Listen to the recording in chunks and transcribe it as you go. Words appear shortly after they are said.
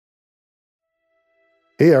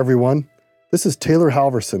Hey everyone, this is Taylor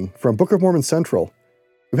Halverson from Book of Mormon Central.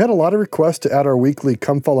 We've had a lot of requests to add our weekly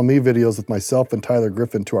Come Follow Me videos with myself and Tyler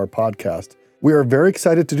Griffin to our podcast. We are very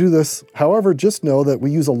excited to do this. However, just know that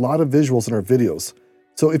we use a lot of visuals in our videos.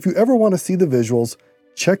 So if you ever want to see the visuals,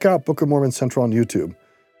 check out Book of Mormon Central on YouTube.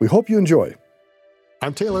 We hope you enjoy.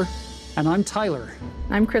 I'm Taylor. And I'm Tyler.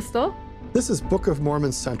 I'm Crystal. This is Book of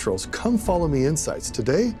Mormon Central's Come Follow Me Insights.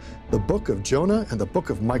 Today, the Book of Jonah and the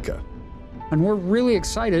Book of Micah. And we're really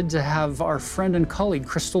excited to have our friend and colleague,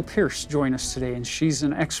 Crystal Pierce, join us today. And she's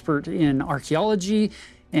an expert in archaeology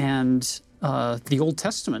and the Old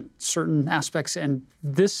Testament, certain aspects. And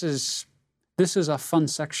this is a fun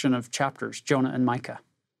section of chapters, Jonah and Micah.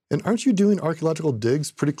 And aren't you doing archaeological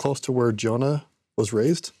digs pretty close to where Jonah was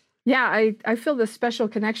raised? Yeah, I feel this special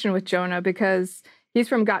connection with Jonah because he's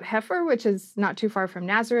from Gat Hefer, which is not too far from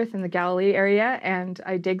Nazareth in the Galilee area. And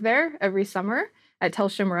I dig there every summer at Tel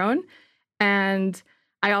Shimron. And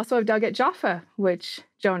I also have dug at Jaffa, which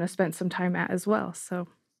Jonah spent some time at as well. So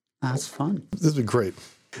that's fun. This would be great.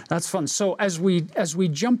 That's fun. So as we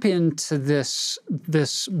jump into this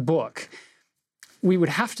book, we would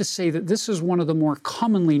have to say that this is one of the more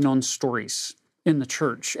commonly known stories in the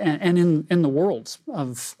church and in the world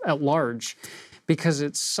at large, because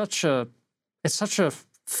it's such a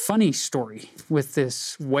funny story with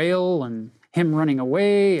this whale and him running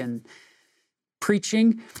away and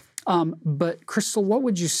preaching. But Crystal, what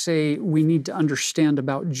would you say we need to understand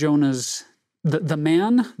about Jonah's, the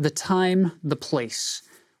man, the time, the place?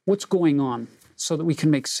 What's going on so that we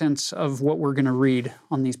can make sense of what we're going to read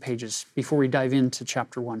on these pages before we dive into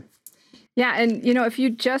chapter 1? Yeah, and if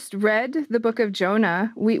you just read the book of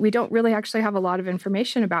Jonah, we don't really actually have a lot of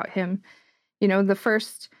information about him. The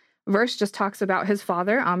first verse just talks about his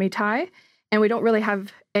father, Amittai, and we don't really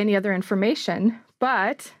have any other information.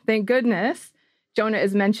 But thank goodness, Jonah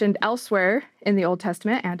is mentioned elsewhere in the Old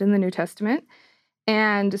Testament and in the New Testament.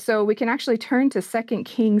 And so we can actually turn to 2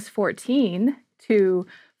 Kings 14 to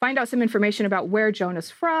find out some information about where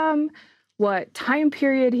Jonah's from, what time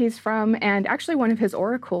period he's from, and actually one of his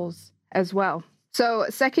oracles as well. So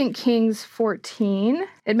 2 Kings 14,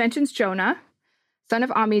 it mentions Jonah, son of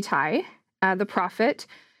Amittai, the prophet,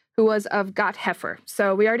 who was of Gat Hefer.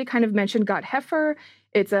 So we already kind of mentioned Gat Hefer.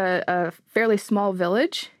 It's a fairly small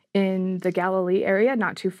village in the Galilee area,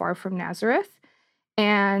 not too far from Nazareth.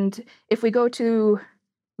 And if we go to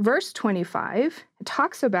verse 25, it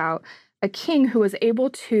talks about a king who was able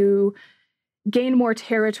to gain more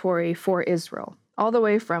territory for Israel, all the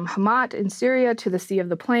way from Hamat in Syria to the Sea of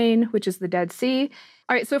the Plain, which is the Dead Sea.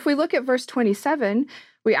 All right, so if we look at verse 27,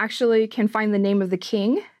 we actually can find the name of the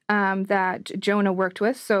king that Jonah worked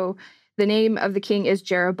with. So the name of the king is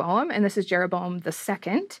Jeroboam, and this is Jeroboam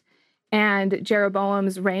II. And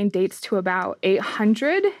Jeroboam's reign dates to about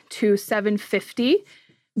 800 to 750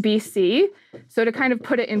 BC. So to kind of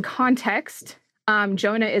put it in context,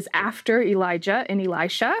 Jonah is after Elijah and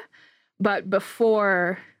Elisha, but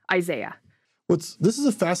before Isaiah. This is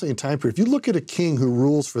a fascinating time period. If you look at a king who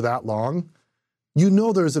rules for that long,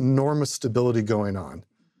 there's enormous stability going on.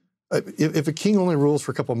 If a king only rules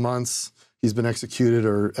for a couple months, he's been executed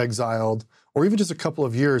or exiled, or even just a couple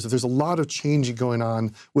of years, if there's a lot of changing going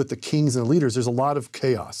on with the kings and the leaders, there's a lot of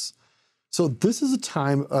chaos. So this is a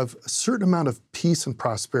time of a certain amount of peace and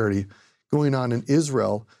prosperity going on in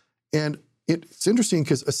Israel. And it's interesting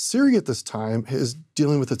because Assyria at this time is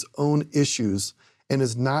dealing with its own issues and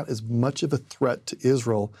is not as much of a threat to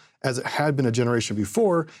Israel as it had been a generation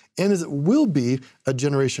before, and as it will be a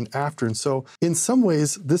generation after. And so in some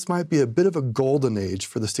ways, this might be a bit of a golden age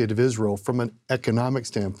for the state of Israel from an economic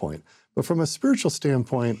standpoint. But from a spiritual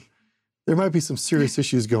standpoint, there might be some serious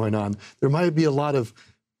issues going on. There might be a lot of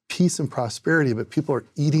peace and prosperity, but people are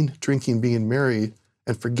eating, drinking, being merry,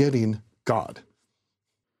 and forgetting God.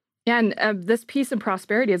 Yeah, and this peace and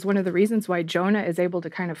prosperity is one of the reasons why Jonah is able to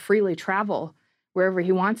kind of freely travel wherever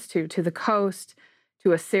he wants to the coast,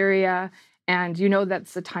 to Assyria. And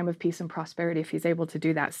that's a time of peace and prosperity if he's able to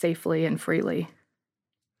do that safely and freely.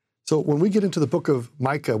 So when we get into the book of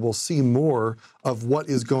Micah, we'll see more of what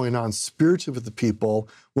is going on spiritually with the people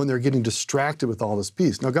when they're getting distracted with all this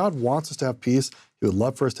peace. Now, God wants us to have peace. He would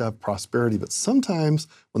love for us to have prosperity. But sometimes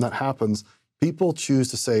when that happens, people choose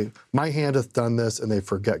to say, my hand hath done this, and they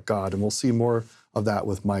forget God. And we'll see more of that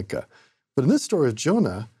with Micah. But in this story of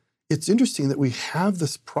Jonah, it's interesting that we have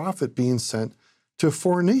this prophet being sent to a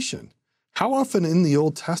foreign nation. How often in the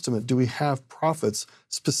Old Testament do we have prophets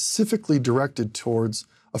specifically directed towards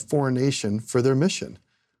a foreign nation for their mission?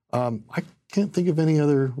 I can't think of any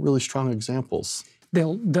other really strong examples.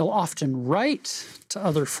 They'll often write to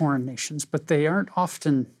other foreign nations, but they aren't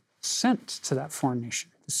often sent to that foreign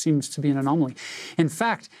nation. This seems to be an anomaly. In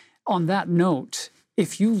fact, on that note,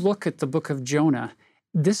 if you look at the book of Jonah,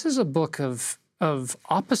 this is a book of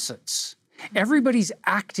opposites. Everybody's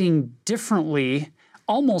acting differently,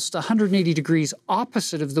 almost 180 degrees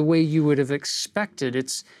opposite of the way you would have expected.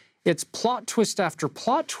 It's plot twist after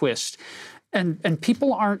plot twist, and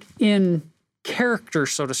people aren't in character,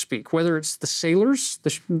 so to speak, whether it's the sailors,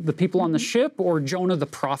 the people on the ship, or Jonah the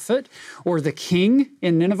prophet, or the king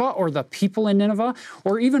in Nineveh, or the people in Nineveh,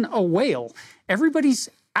 or even a whale. Everybody's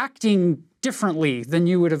acting differently than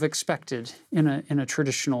you would have expected in a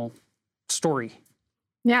traditional story.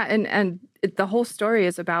 Yeah, and the whole story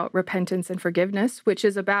is about repentance and forgiveness, which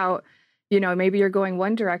is about, maybe you're going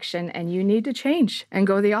one direction and you need to change and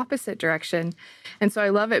go the opposite direction. And so I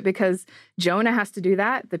love it because Jonah has to do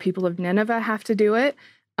that. The people of Nineveh have to do it.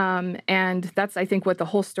 And that's, I think, what the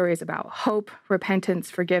whole story is about: hope, repentance,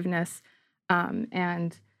 forgiveness,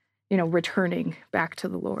 and, returning back to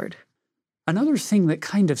the Lord. Another thing that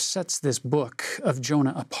kind of sets this book of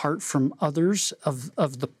Jonah apart from others of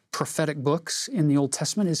the prophetic books in the Old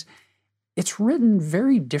Testament is it's written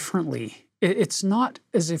very differently. It's not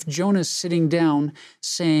as if Jonah's sitting down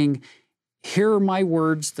saying, here are my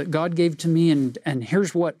words that God gave to me, and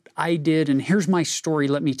here's what I did, and here's my story,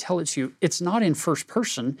 let me tell it to you. It's not in first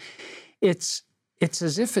person. It's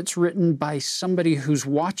as if it's written by somebody who's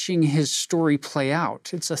watching his story play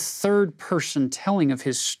out. It's a third person telling of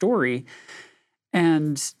his story.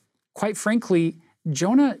 And quite frankly,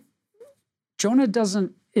 Jonah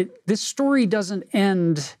doesn't, this story doesn't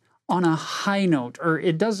end on a high note, or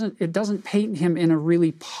it doesn't paint him in a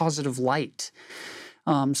really positive light.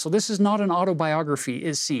 So this is not an autobiography,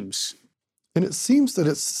 it seems. And it seems that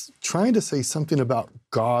it's trying to say something about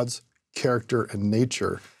God's character and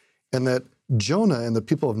nature, and that Jonah and the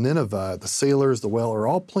people of Nineveh, the sailors, the whale, are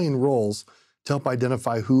all playing roles to help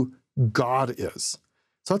identify who God is.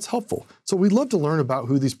 So that's helpful. So we'd love to learn about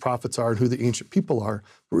who these prophets are and who the ancient people are.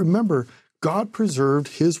 But remember, God preserved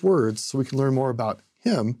his words so we can learn more about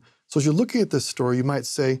him. So as you're looking at this story, you might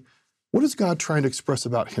say, what is God trying to express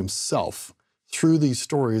about himself through these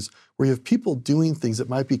stories where you have people doing things that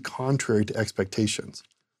might be contrary to expectations?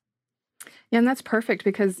 Yeah, and that's perfect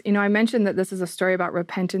because, I mentioned that this is a story about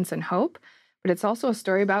repentance and hope, but it's also a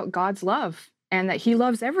story about God's love and that he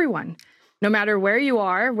loves everyone. No matter where you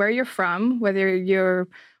are, where you're from, whether you're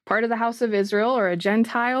part of the house of Israel or a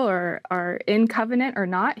Gentile or are in covenant or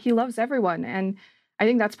not, he loves everyone. And I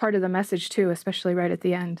think that's part of the message too, especially right at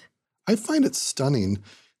the end. I find it stunning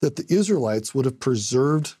that the Israelites would have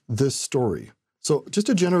preserved this story. So just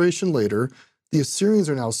a generation later, the Assyrians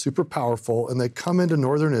are now super powerful, and they come into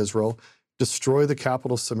northern Israel, destroy the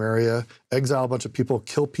capital Samaria, exile a bunch of people,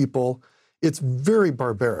 kill people. It's very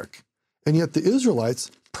barbaric. And yet the Israelites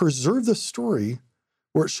preserve the story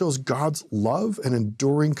where it shows God's love and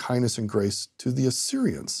enduring kindness and grace to the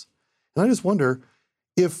Assyrians. And I just wonder,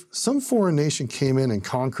 if some foreign nation came in and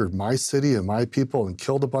conquered my city and my people and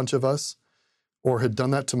killed a bunch of us, or had done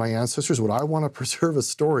that to my ancestors, would I want to preserve a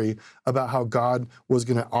story about how God was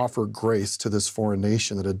going to offer grace to this foreign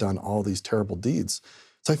nation that had done all these terrible deeds?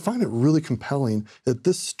 So I find it really compelling that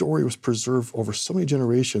this story was preserved over so many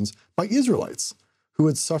generations by Israelites who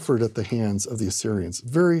had suffered at the hands of the Assyrians.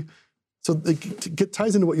 So it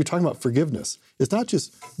ties into what you're talking about, forgiveness. It's not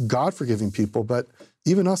just God forgiving people, but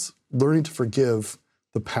even us learning to forgive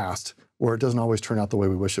the past where it doesn't always turn out the way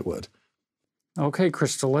we wish it would. Okay,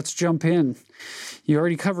 Crystal, let's jump in. You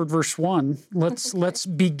already covered verse 1. Let's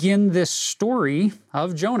begin this story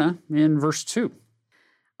of Jonah in verse 2.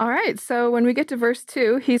 All right, so when we get to verse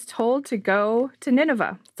 2, he's told to go to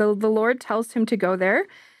Nineveh. So the Lord tells him to go there,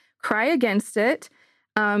 cry against it,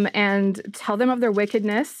 and tell them of their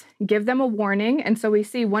wickedness, give them a warning. And so we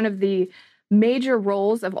see one of the major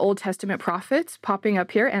roles of Old Testament prophets popping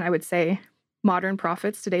up here, and I would say modern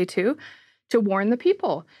prophets today too, to warn the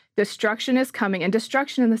people. Destruction is coming, and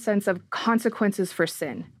destruction in the sense of consequences for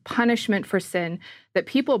sin, punishment for sin that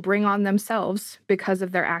people bring on themselves because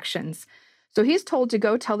of their actions. So he's told to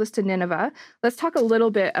go tell this to Nineveh. Let's talk a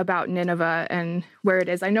little bit about Nineveh and where it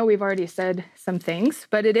is. I know we've already said some things,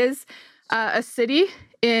 but it is a city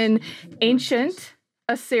in ancient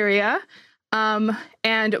Assyria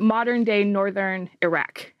and modern-day northern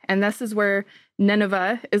Iraq. And this is where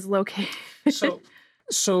Nineveh is located.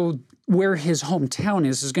 So where his hometown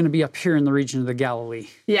is going to be up here in the region of the Galilee.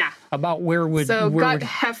 Yeah. About where would...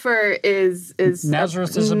 Heifer is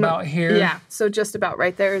Nazareth is about here. Yeah, so just about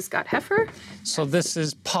right there is Gat Heifer. So this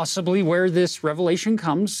is possibly where this revelation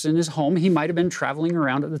comes, in his home. He might have been traveling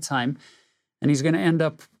around at the time, and he's going to end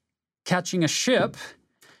up catching a ship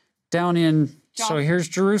down in... Joppa. So here's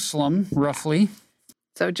Jerusalem, roughly.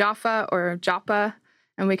 So Jaffa or Joppa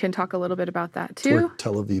And we can talk a little bit about that It's too. where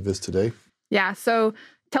Tel Aviv is today. Yeah, so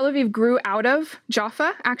Tel Aviv grew out of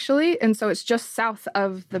Jaffa, actually, and so it's just south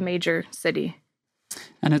of the major city.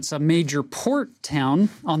 And it's a major port town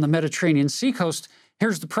on the Mediterranean seacoast.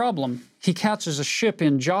 Here's the problem. He catches a ship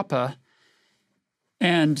in Joppa,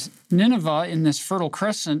 and Nineveh in this Fertile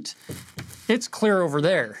Crescent, it's clear over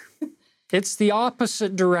there. It's the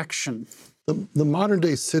opposite direction. The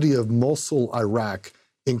modern-day city of Mosul, Iraq,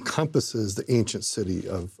 encompasses the ancient city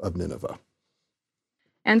of Nineveh.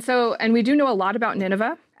 And we do know a lot about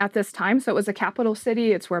Nineveh at this time. So it was a capital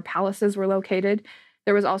city. It's where palaces were located.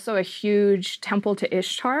 There was also a huge temple to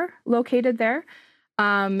Ishtar located there.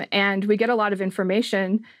 And we get a lot of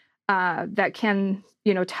information that can,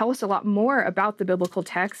 tell us a lot more about the biblical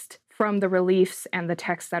text from the reliefs and the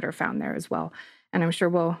texts that are found there as well. And I'm sure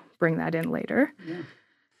we'll bring that in later. Yeah.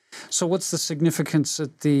 So what's the significance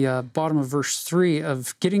at the bottom of verse 3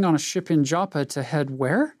 of getting on a ship in Joppa to head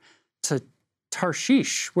where? To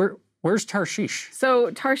Tarshish. Where's Tarshish? So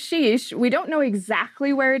Tarshish, we don't know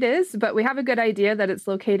exactly where it is, but we have a good idea that it's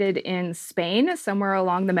located in Spain, somewhere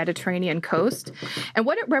along the Mediterranean coast. And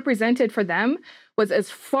what it represented for them was as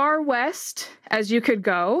far west as you could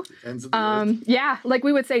go. Ends of the earth. Yeah, like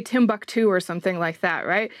we would say Timbuktu or something like that,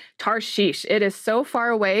 right? Tarshish. It is so far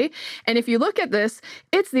away. And if you look at this,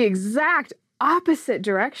 it's the exact opposite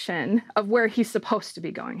direction of where he's supposed to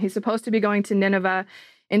be going. He's supposed to be going to Nineveh.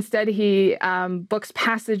 Instead, he books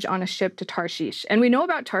passage on a ship to Tarshish. And we know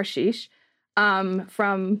about Tarshish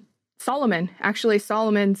from Solomon. Actually,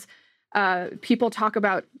 Solomon's people talk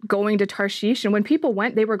about going to Tarshish. And when people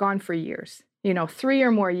went, they were gone for years, 3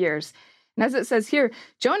 or more years. And as it says here,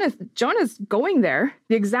 Jonah's going there,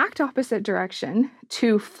 the exact opposite direction,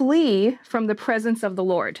 to flee from the presence of the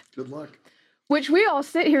Lord. Good luck. Which we all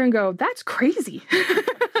sit here and go, that's crazy.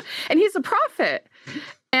 And he's a prophet.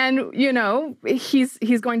 And,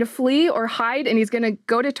 he's going to flee or hide, and he's going to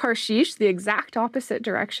go to Tarshish, the exact opposite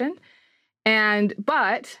direction.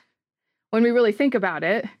 But when we really think about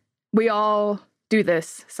it, we all do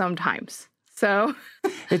this sometimes. So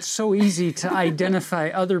it's so easy to identify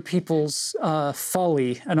other people's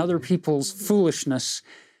folly and other people's foolishness.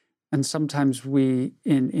 And sometimes we,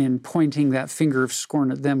 in pointing that finger of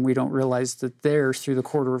scorn at them, we don't realize that they're, through the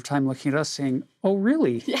quarter of time, looking at us saying, oh,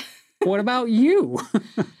 really? Yeah. What about you?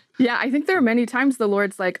 Yeah, I think there are many times the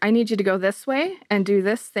Lord's like, I need you to go this way and do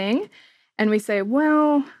this thing. And we say,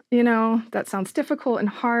 well, that sounds difficult and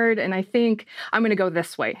hard. And I think I'm going to go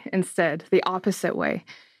this way instead, the opposite way.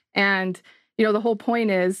 And, the whole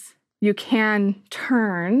point is you can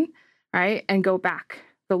turn, right, and go back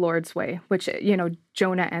the Lord's way, which,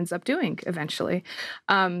 Jonah ends up doing eventually.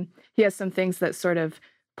 He has some things that sort of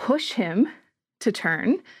push him to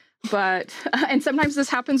turn. And sometimes this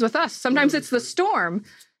happens with us. Sometimes it's the storm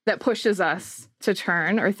that pushes us to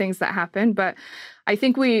turn or things that happen. But I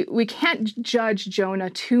think we can't judge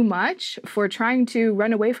Jonah too much for trying to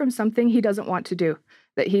run away from something he doesn't want to do,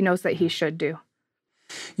 that he knows that he should do.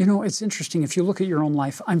 It's interesting. If you look at your own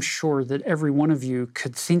life, I'm sure that every one of you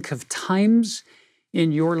could think of times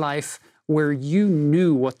in your life where you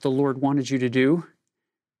knew what the Lord wanted you to do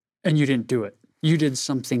and you didn't do it. You did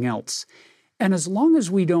something else. And as long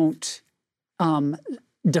as we don't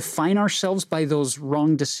define ourselves by those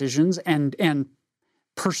wrong decisions and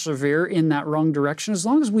persevere in that wrong direction, as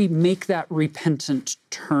long as we make that repentant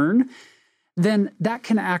turn, then that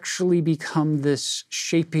can actually become this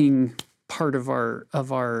shaping part of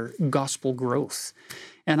our gospel growth.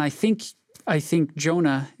 And I think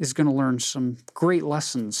Jonah is going to learn some great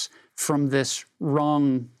lessons from this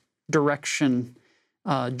wrong direction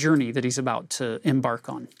journey that he's about to embark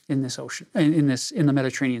on in this ocean, in the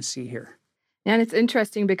Mediterranean Sea here. And it's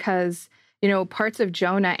interesting because, parts of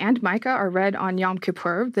Jonah and Micah are read on Yom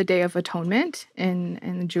Kippur, the Day of Atonement in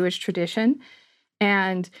the Jewish tradition.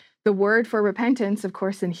 And the word for repentance, of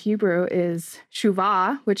course, in Hebrew is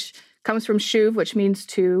shuvah, which comes from shuv, which means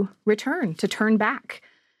to return, to turn back,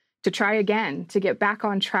 to try again, to get back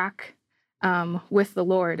on track with the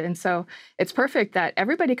Lord. And so it's perfect that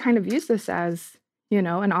everybody kind of views this as,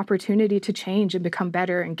 an opportunity to change and become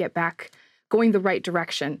better and get back going the right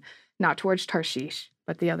direction, not towards Tarshish,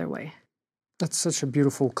 but the other way. That's such a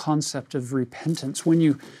beautiful concept of repentance. When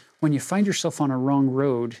you find yourself on a wrong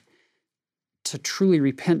road, to truly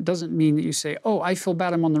repent doesn't mean that you say, oh, I feel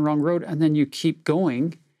bad, I'm on the wrong road, and then you keep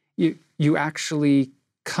going. You actually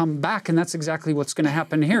come back, and that's exactly what's going to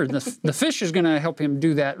happen here. The fish is going to help him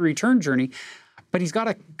do that return journey, but he's got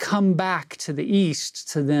to come back to the east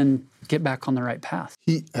to then get back on the right path.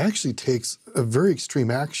 He actually takes a very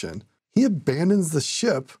extreme action. He abandons the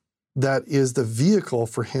ship that is the vehicle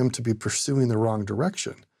for him to be pursuing the wrong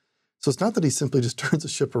direction. So it's not that he simply just turns the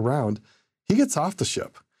ship around. He gets off the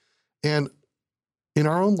ship. And in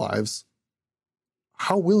our own lives,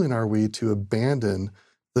 how willing are we to abandon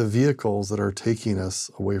the vehicles that are taking us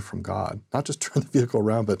away from God? Not just turn the vehicle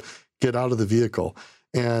around, but get out of the vehicle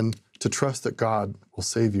and to trust that God will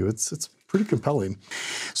save you. It's pretty compelling.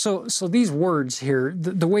 So these words here,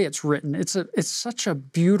 the way it's written, it's such a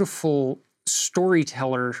beautiful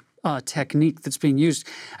storyteller technique that's being used.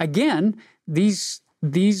 Again, these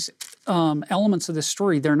elements of the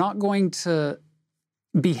story, they're not going to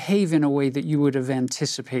behave in a way that you would have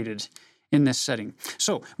anticipated in this setting.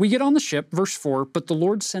 So we get on the ship, verse 4, but the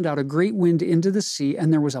Lord sent out a great wind into the sea,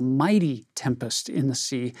 and there was a mighty tempest in the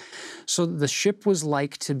sea, so that the ship was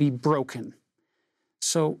like to be broken.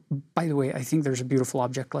 So, by the way, I think there's a beautiful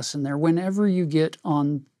object lesson there. Whenever you get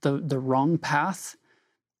on the wrong path,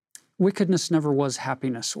 wickedness never was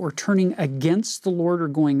happiness, or turning against the Lord or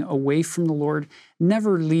going away from the Lord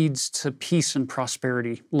never leads to peace and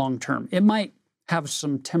prosperity long term. It might have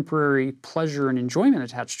some temporary pleasure and enjoyment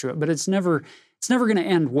attached to it, but it's never going to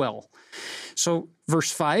end well. So,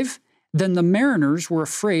 verse 5, then the mariners were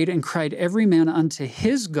afraid and cried every man unto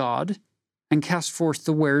his God, and cast forth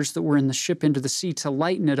the wares that were in the ship into the sea to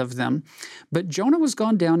lighten it of them. But Jonah was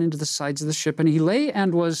gone down into the sides of the ship, and he lay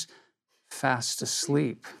and was fast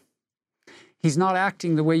asleep. He's not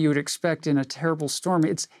acting the way you would expect in a terrible storm.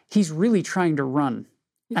 He's really trying to run.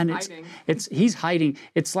 He's hiding.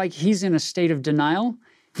 It's like he's in a state of denial.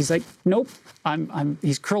 He's like, nope,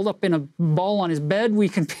 he's curled up in a ball on his bed. We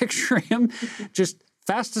can picture him just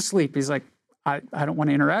fast asleep. He's like, I don't want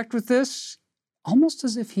to interact with this. Almost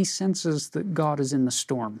as if he senses that God is in the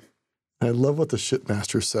storm. I love what the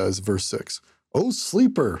shipmaster says, verse 6. "O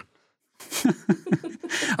sleeper,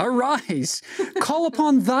 arise, call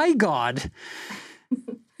upon thy God,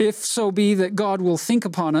 if so be that God will think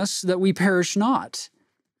upon us that we perish not."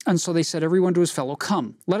 And so they said, everyone to his fellow,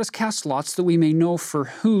 "Come, let us cast lots that we may know for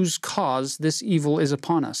whose cause this evil is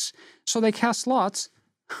upon us." So they cast lots,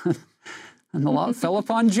 and the lot fell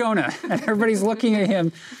upon Jonah. And everybody's looking at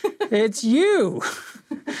him. It's you.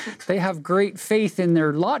 They have great faith in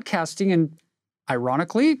their lot casting, and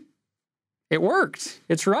ironically, it worked.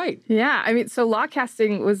 It's right. Yeah, I mean, so lot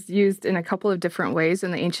casting was used in a couple of different ways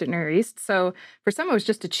in the ancient Near East. So for some, it was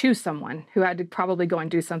just to choose someone who had to probably go and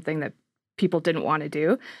do something that people didn't want to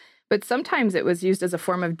do. But sometimes it was used as a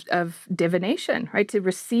form of divination, right? To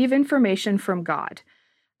receive information from God,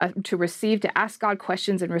 to ask God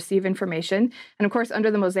questions and receive information. And of course, under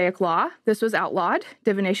the Mosaic law, this was outlawed.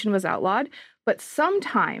 Divination was outlawed. But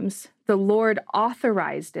sometimes the Lord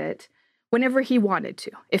authorized it whenever he wanted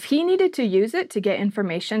to. If he needed to use it to get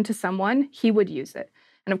information to someone, he would use it.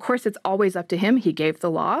 And of course, it's always up to him. He gave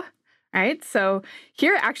the law, right? So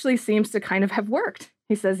here it actually seems to kind of have worked.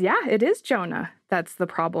 He says, yeah, it is Jonah that's the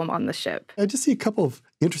problem on the ship. I just see a couple of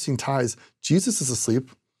interesting ties. Jesus is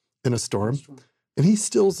asleep in a storm, and he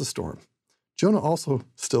stills the storm. Jonah also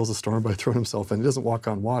stills the storm by throwing himself in. He doesn't walk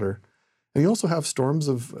on water. And you also have storms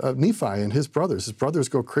of Nephi and his brothers. His brothers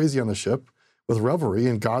go crazy on the ship with revelry,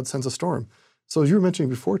 and God sends a storm. So as you were mentioning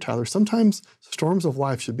before, Tyler, sometimes storms of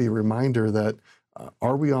life should be a reminder that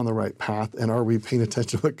are we on the right path, and are we paying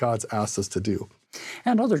attention to what God's asked us to do?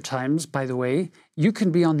 And other times, by the way, you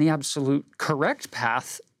can be on the absolute correct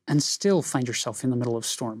path and still find yourself in the middle of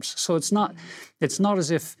storms. So it's not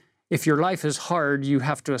as if your life is hard, you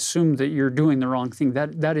have to assume that you're doing the wrong thing.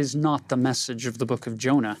 That is not the message of the book of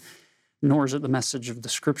Jonah, nor is it the message of the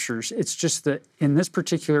scriptures. It's just that in this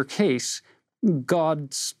particular case,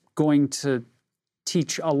 God's going to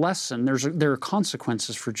teach a lesson. There are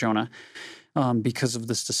consequences for Jonah because of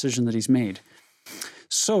this decision that he's made.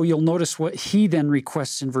 So you'll notice what he then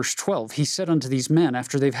requests in verse 12. He said unto these men,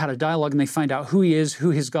 after they've had a dialogue and they find out who he is, who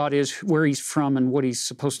his God is, where he's from, and what he's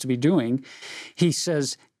supposed to be doing, he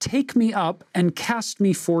says, "Take me up and cast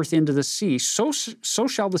me forth into the sea. So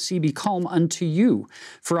shall the sea be calm unto you.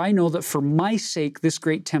 For I know that for my sake this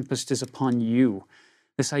great tempest is upon you."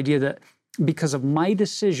 This idea that because of my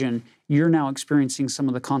decision, you're now experiencing some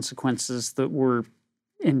of the consequences that were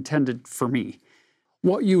intended for me.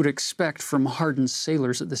 What you would expect from hardened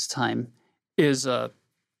sailors at this time is,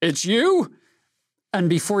 "It's you?" And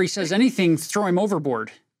before he says anything, throw him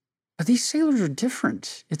overboard. But these sailors are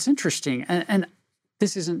different. It's interesting. And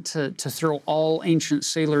this isn't to throw all ancient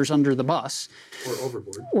sailors under the bus.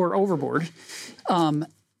 Or overboard.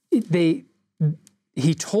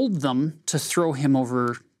 He told them to throw him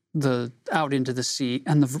out into the sea.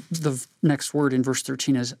 And the next word in verse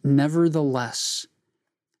 13 is, "Nevertheless,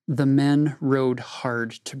 the men rowed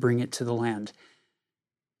hard to bring it to the land."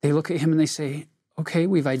 They look at him and they say, "Okay,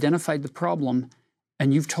 we've identified the problem,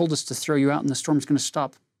 and you've told us to throw you out and the storm's going to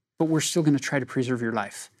stop. but we're still going to try to preserve your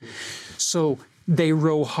life. So they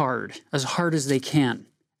row hard as they can.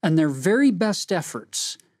 And their very best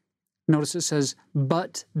efforts, notice it says,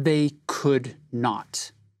 but they could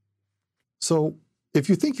not. So if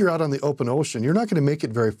you think you're out on the open ocean, you're not going to make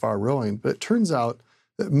it very far rowing. But it turns out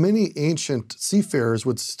that many ancient seafarers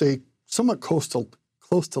would stay somewhat close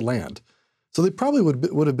to land. So they probably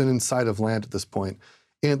would have been inside of land at this point.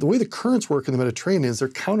 And the way the currents work in the Mediterranean is they're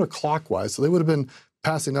counterclockwise. So they would have been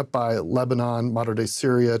passing up by Lebanon, modern-day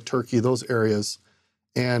Syria, Turkey, those areas.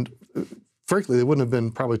 And frankly, they wouldn't have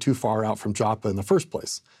been probably too far out from Joppa in the first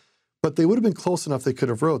place. But they would have been close enough they could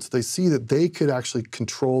have rowed. So they see that they could actually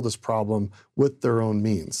control this problem with their own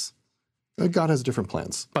means. God has different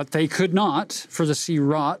plans. But they could not, for the sea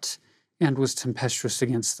wrought and was tempestuous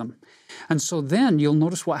against them. And so then you'll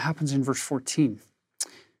notice what happens in verse 14.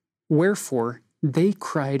 Wherefore they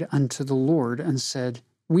cried unto the Lord and said,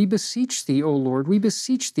 We beseech thee, O Lord, we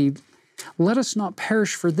beseech thee, let us not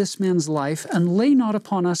perish for this man's life, and lay not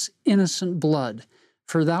upon us innocent blood.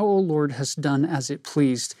 For thou, O Lord, hast done as it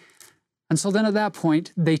pleased. And so then at that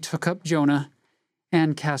point, they took up Jonah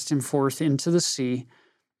and cast him forth into the sea,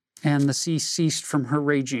 and the sea ceased from her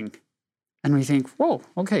raging. And we think, whoa,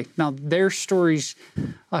 okay, now their story's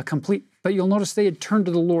complete. But you'll notice they had turned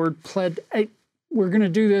to the Lord, pled, hey, we're going to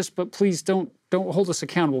do this, but please don't hold us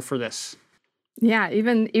accountable for this. Yeah,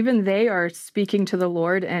 even they are speaking to the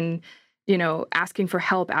Lord and, asking for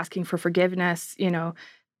help, asking for forgiveness,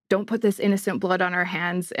 don't put this innocent blood on our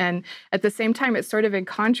hands. And at the same time, it's sort of in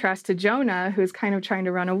contrast to Jonah, who's kind of trying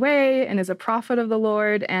to run away and is a prophet of the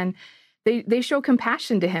Lord. And they show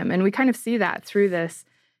compassion to him. And we kind of see that through this,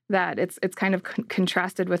 that it's kind of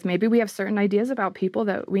contrasted with maybe we have certain ideas about people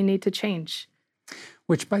that we need to change.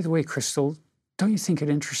 Which, by the way, Crystal, don't you think it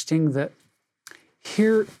interesting that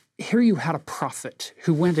here you had a prophet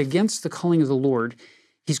who went against the calling of the Lord.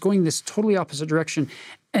 He's going this totally opposite direction.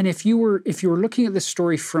 And if you were looking at this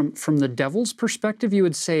story from the devil's perspective, you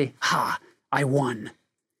would say, I won.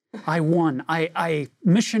 I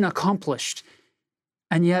mission accomplished.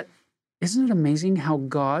 And yet, isn't it amazing how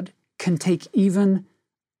God can take even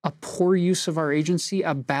a poor use of our agency,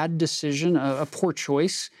 a bad decision, a poor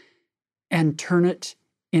choice, and turn it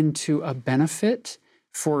into a benefit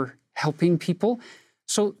for helping people?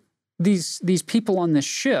 So these people on this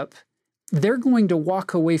ship, they're going to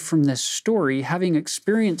walk away from this story having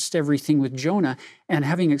experienced everything with Jonah and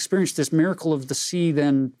having experienced this miracle of the sea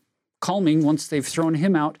then calming once they've thrown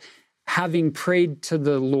him out, having prayed to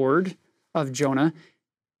the Lord of Jonah.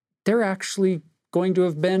 They're actually going to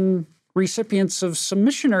have been recipients of some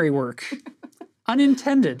missionary work,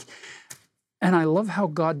 unintended. And I love how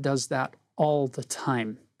God does that all the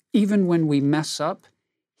time. Even when we mess up,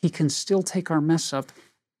 he can still take our mess up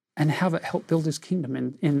and have it help build his kingdom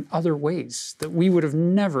in other ways that we would have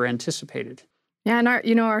never anticipated. Yeah,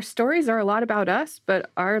 and our stories are a lot about us,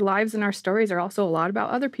 but our lives and our stories are also a lot about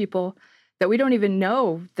other people that we don't even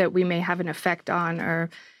know that we may have an effect on or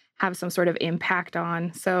have some sort of impact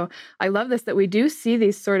on. So I love this, that we do see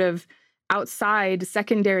these sort of outside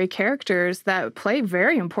secondary characters that play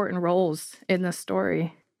very important roles in the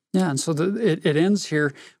story. Yeah, and so it ends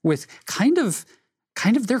here with kind of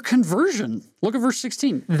their conversion. Look at verse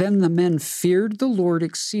 16. Then the men feared the Lord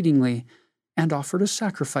exceedingly and offered a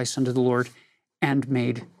sacrifice unto the Lord and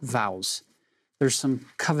made vows. There's some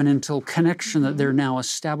covenantal connection that they're now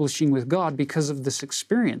establishing with God because of this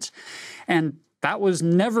experience. And that was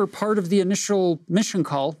never part of the initial mission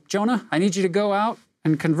call. Jonah, I need you to go out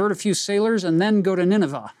and convert a few sailors and then go to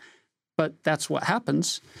Nineveh. But that's what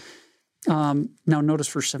happens. Now notice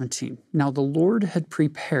verse 17. Now the Lord had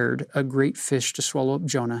prepared a great fish to swallow up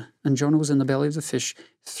Jonah, and Jonah was in the belly of the fish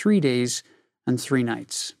 3 days and 3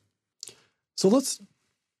 nights. So let's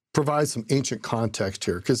provide some ancient context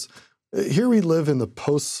here, because here we live in the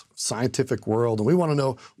post-scientific world, and we want to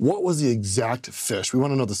know what was the exact fish. We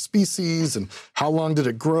want to know the species and how long did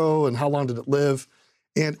it grow and how long did it live.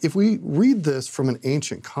 And if we read this from an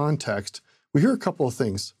ancient context, we hear a couple of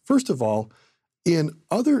things. First of all, in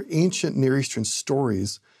other ancient Near Eastern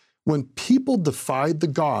stories, when people defied the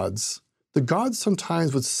gods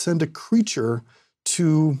sometimes would send a creature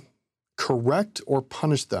to correct or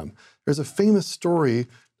punish them. There's a famous story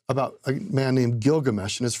about a man named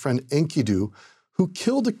Gilgamesh and his friend Enkidu, who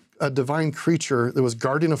killed a divine creature that was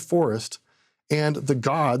guarding a forest, and the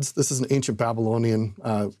gods, this is an ancient Babylonian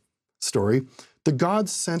story, the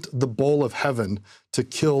gods sent the bowl of heaven to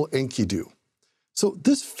kill Enkidu. So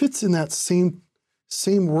this fits in that same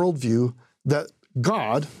worldview that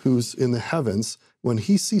God, who's in the heavens, when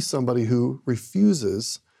he sees somebody who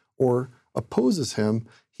refuses or opposes him,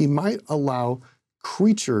 he might allow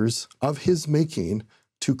creatures of his making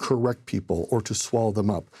to correct people or to swallow them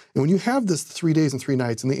up. And when you have this 3 days and 3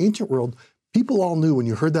 nights, in the ancient world, people all knew when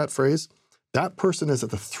you heard that phrase, that person is at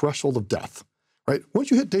the threshold of death, right?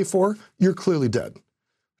 Once you hit day 4, you're clearly dead.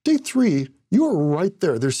 Day 3, you are right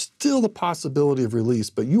there. There's still the possibility of release,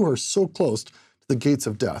 but you are so close to the gates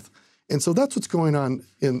of death. And so that's what's going on.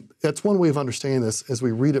 That's one way of understanding this as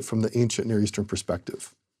we read it from the ancient Near Eastern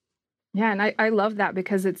perspective. Yeah, and I love that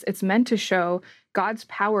because it's meant to show God's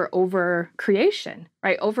power over creation,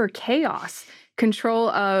 right? Over chaos, control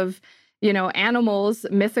of, animals,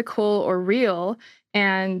 mythical or real,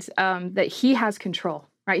 and that he has control,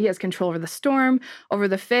 right? He has control over the storm, over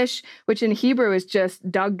the fish, which in Hebrew is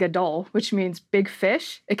just dag gadol, which means big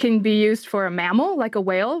fish. It can be used for a mammal, like a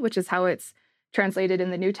whale, which is how it's translated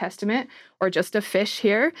in the New Testament, or just a fish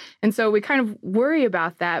here. And so we kind of worry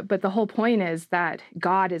about that, but the whole point is that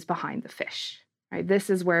God is behind the fish, right? This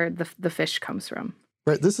is where the fish comes from.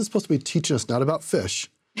 Right, this is supposed to be teaching us not about fish,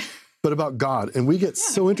 but about God. And we get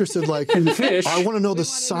so interested, like, fish. I want to know the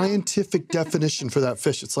scientific definition for that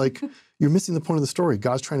fish. It's like, you're missing the point of the story.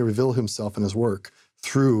 God's trying to reveal himself and his work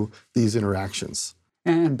through these interactions.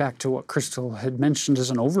 And back to what Crystal had mentioned as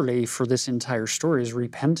an overlay for this entire story is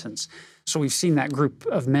repentance. So we've seen that group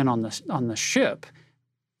of men on the ship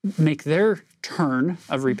make their turn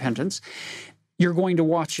of repentance. You're going to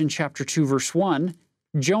watch in chapter 2, verse 1,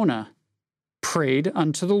 Jonah prayed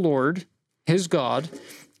unto the Lord, his God,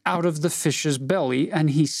 out of the fish's belly, and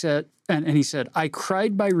he said, I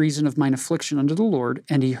cried by reason of mine affliction unto the Lord,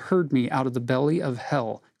 and he heard me out of the belly of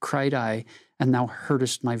hell, cried I, and thou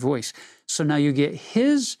heardest my voice. So now you get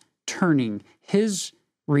his turning, his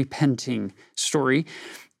repenting story.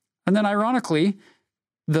 And then ironically,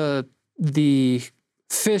 the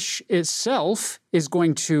fish itself is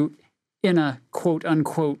going to, in a quote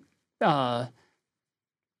unquote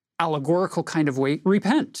allegorical kind of way,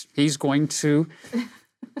 repent. He's going to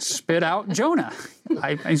spit out Jonah.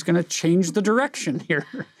 He's going to change the direction here.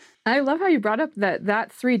 I love how you brought up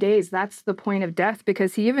that 3 days, that's the point of death,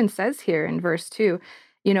 because he even says here in verse 2,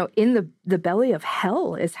 in the belly of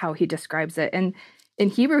hell is how he describes it. And in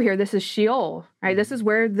Hebrew here, this is Sheol, right? This is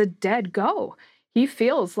where the dead go. He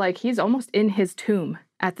feels like he's almost in his tomb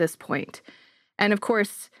at this point. And of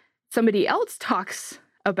course, somebody else talks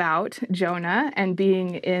about Jonah and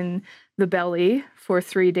being in the belly for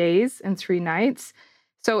 3 days and 3 nights.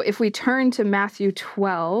 So if we turn to Matthew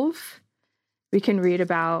 12, we can read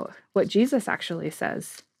about what Jesus actually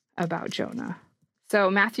says about Jonah. So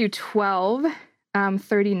Matthew 12,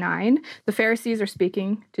 39, the Pharisees are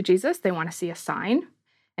speaking to Jesus. They want to see a sign.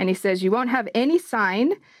 And he says, you won't have any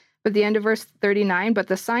sign, but the end of verse 39, but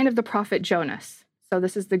the sign of the prophet Jonas. So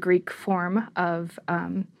this is the Greek form of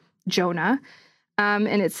Jonah.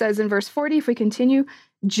 And it says in verse 40, if we continue,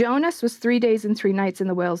 Jonas was 3 days and 3 nights in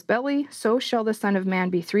the whale's belly. So shall the Son of Man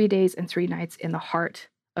be 3 days and 3 nights in the heart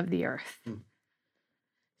of the earth.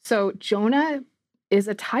 So Jonah is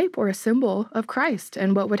a type or a symbol of Christ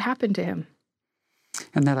and what would happen to him.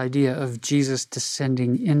 And that idea of Jesus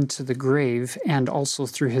descending into the grave and also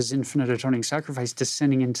through his infinite atoning sacrifice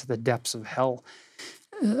descending into the depths of hell,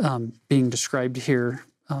 being described here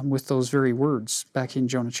with those very words back in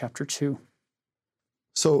Jonah chapter 2.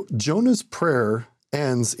 So Jonah's prayer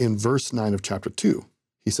ends in verse 9 of chapter 2.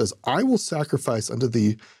 He says, I will sacrifice unto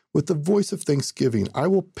thee with the voice of thanksgiving. I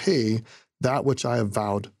will pay that which I have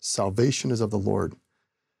vowed. Salvation is of the Lord.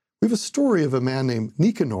 We have a story of a man named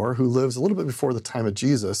Nicanor who lives a little bit before the time of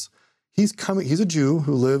Jesus. He's a Jew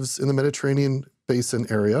who lives in the Mediterranean basin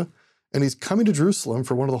area, and he's coming to Jerusalem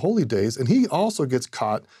for one of the holy days, and he also gets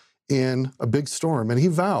caught in a big storm, and he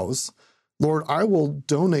vows, Lord, I will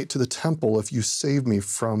donate to the temple if you save me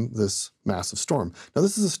from this massive storm. Now,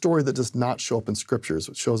 this is a story that does not show up in scriptures.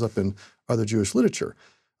 It shows up in other Jewish literature.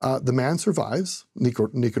 The man survives,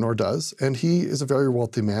 Nicanor does, and he is a very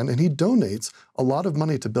wealthy man, and he donates a lot of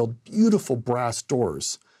money to build beautiful brass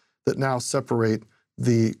doors that now separate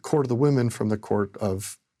the court of the women from the court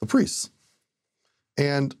of the priests.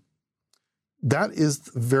 And that is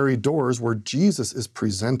the very doors where Jesus is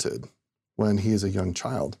presented when he is a young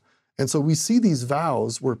child. And so we see these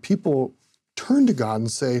vows where people turn to God and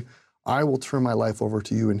say, I will turn my life over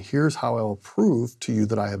to you, and here's how I will prove to you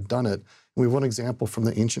that I have done it. And we have one example from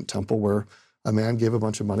the ancient temple where a man gave a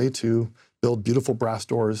bunch of money to build beautiful brass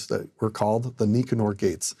doors that were called the Nicanor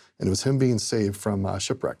Gates. And it was him being saved from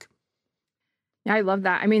shipwreck. Yeah, I love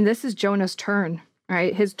that. I mean, this is Jonah's turn,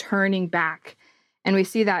 right? His turning back. And we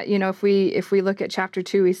see that, if we look at chapter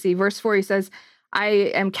 2, we see verse 4, he says, I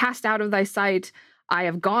am cast out of thy sight. I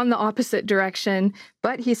have gone the opposite direction,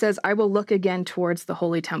 but he says, I will look again towards the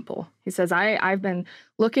holy temple. He says, I've been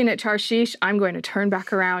looking at Tarshish. I'm going to turn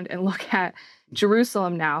back around and look at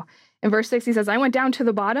Jerusalem now. In verse 6, he says, I went down to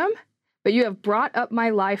the bottom, but you have brought up my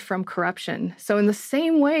life from corruption. So in the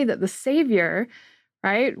same way that the Savior,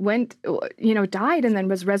 right, died and then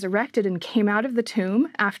was resurrected and came out of the tomb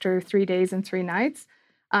after 3 days and 3 nights,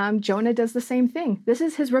 Jonah does the same thing. This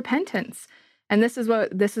is his repentance. And this is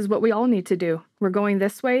what we all need to do. We're going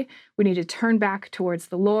this way. We need to turn back towards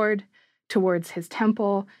the Lord, towards his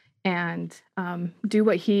temple, and do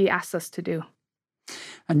what he asks us to do.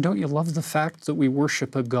 And don't you love the fact that we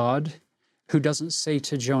worship a God who doesn't say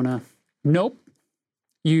to Jonah, nope,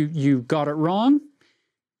 you got it wrong.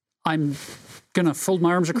 I'm going to fold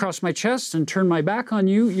my arms across my chest and turn my back on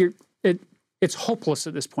you. It's hopeless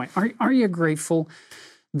at this point. Are you grateful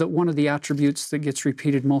that one of the attributes that gets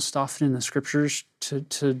repeated most often in the scriptures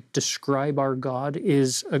to describe our God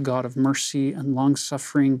is a God of mercy and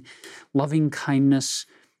long-suffering, loving kindness,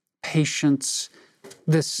 patience?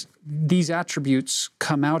 These attributes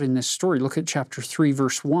come out in this story. Look at chapter 3,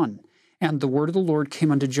 verse 1. And the word of the Lord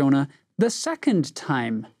came unto Jonah the second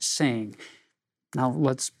time, saying. Now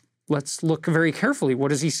let's look very carefully. What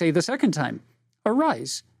does he say the second time?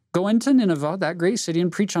 Arise, go into Nineveh, that great city,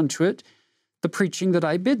 and preach unto it the preaching that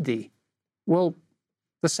I bid thee. Well,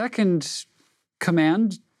 the second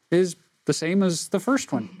command is the same as the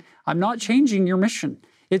first one. I'm not changing your mission.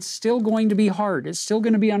 It's still going to be hard. It's still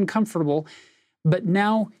going to be uncomfortable. But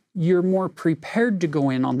now you're more prepared to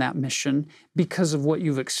go in on that mission because of what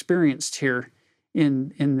you've experienced here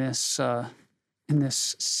in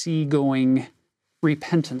this seagoing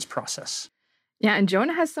repentance process. Yeah, and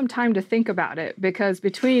Jonah has some time to think about it because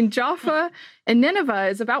between Jaffa and Nineveh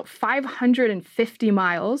is about 550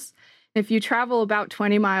 miles. If you travel about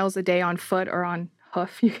 20 miles a day on foot or on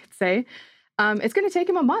hoof, you could say, it's going to take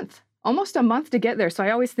him a month, almost a month to get there. So I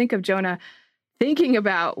always think of Jonah thinking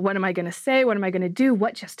about, what am I going to say? What am I going to do?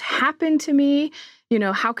 What just happened to me?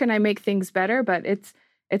 How can I make things better? But it's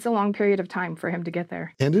a long period of time for him to get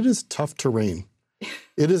there. And it is tough terrain.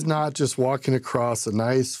 It is not just walking across a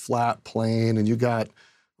nice flat plain and you got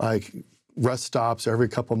like rest stops every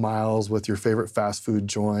couple miles with your favorite fast food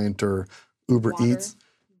joint or Uber Eats.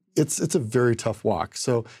 It's a very tough walk.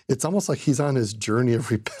 So it's almost like he's on his journey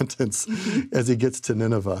of repentance as he gets to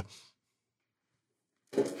Nineveh.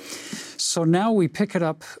 So now we pick it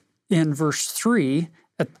up in verse 3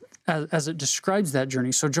 as it describes that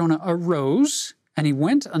journey. So Jonah arose and he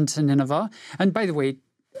went unto Nineveh. And by the way,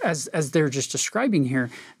 as they're just describing here,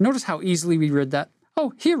 notice how easily we read that.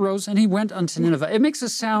 Oh, he arose and he went unto Nineveh. It makes it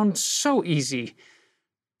sound so easy,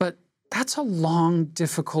 but that's a long,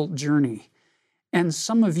 difficult journey. And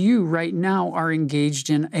some of you right now are engaged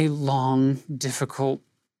in a long, difficult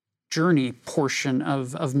journey portion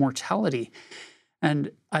of mortality.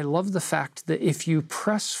 And I love the fact that if you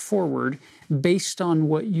press forward based on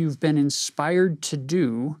what you've been inspired to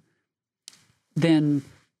do, then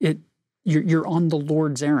you're on the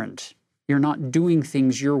Lord's errand. You're not doing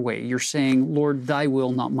things your way. You're saying, Lord, thy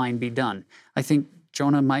will, not mine, be done. I think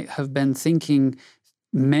Jonah might have been thinking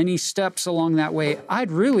many steps along that way.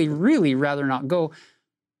 I'd really, really rather not go,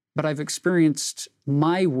 but I've experienced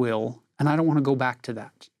my will, and I don't want to go back to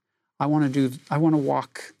that. I want to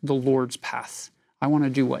walk the Lord's path. I want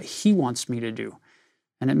to do what he wants me to do.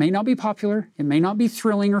 And it may not be popular, it may not be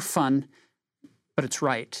thrilling or fun, but it's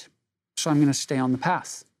right. So I'm going to stay on the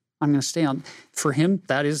path. I'm going to stay on. For him,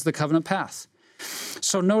 that is the covenant path.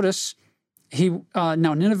 So notice,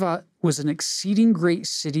 now Nineveh was an exceeding great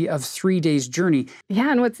city of 3 days' journey.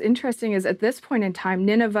 Yeah, and what's interesting is at this point in time,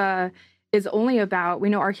 Nineveh is only about, we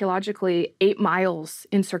know archaeologically, 8 miles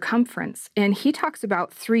in circumference. And he talks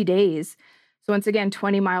about 3 days. So once again,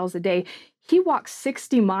 20 miles a day. He walks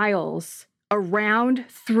 60 miles around,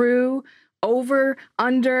 through, over,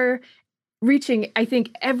 under, reaching, I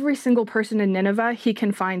think, every single person in Nineveh he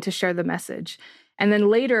can find to share the message. And then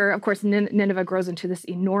later, of course, Nineveh grows into this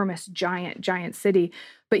enormous, giant city.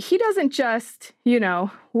 But he doesn't just,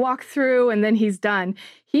 walk through and then he's done.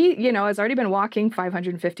 He, has already been walking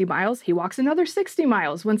 550 miles. He walks another 60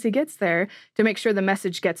 miles once he gets there to make sure the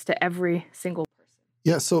message gets to every single person.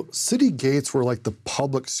 Yeah, so city gates were like the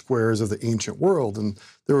public squares of the ancient world. And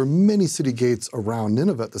there were many city gates around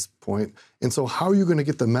Nineveh at this point. And so how are you going to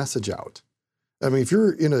get the message out? I mean, if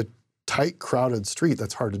you're in a tight, crowded street,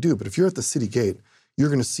 that's hard to do. But if you're at the city gate, you're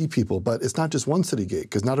going to see people. But it's not just one city gate,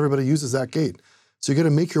 because not everybody uses that gate. So you got to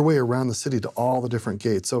make your way around the city to all the different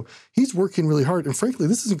gates. So he's working really hard. And frankly,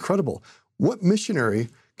 this is incredible. What missionary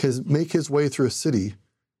can make his way through a city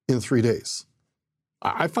in 3 days?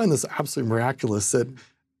 I find this absolutely miraculous that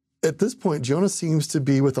at this point, Jonah seems to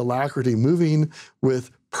be with alacrity, moving with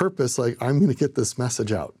purpose, like, I'm going to get this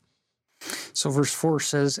message out. So verse 4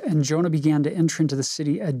 says, "And Jonah began to enter into the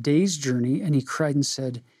city a day's journey, and he cried and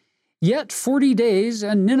said, 'Yet 40 days,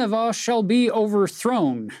 and Nineveh shall be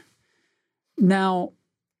overthrown.'" Now,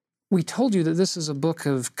 we told you that this is a book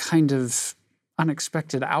of kind of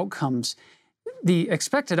unexpected outcomes. The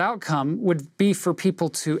expected outcome would be for people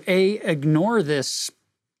to, A, ignore this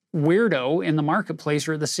weirdo in the marketplace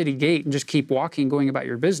or at the city gate and just keep walking, going about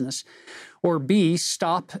your business, or B,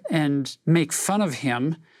 stop and make fun of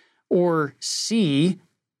him, or C,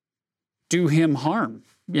 do him harm.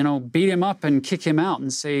 Beat him up and kick him out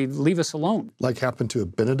and say, "Leave us alone." Like happened to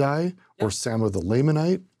Abinadi or Samuel the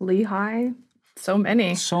Lamanite. Lehi, so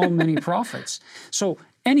many. So many prophets. So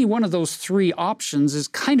any one of those three options is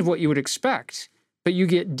kind of what you would expect, but you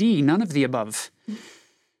get D, none of the above.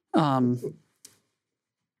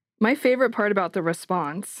 My favorite part about the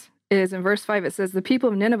response is in verse 5, it says, "The people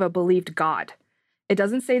of Nineveh believed God." It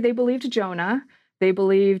doesn't say they believed Jonah. They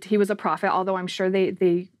believed he was a prophet, although I'm sure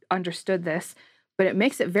they understood this. But it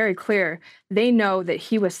makes it very clear they know that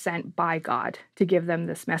he was sent by God to give them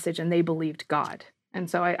this message, and they believed God. And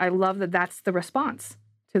so I love that that's the response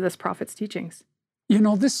to this prophet's teachings.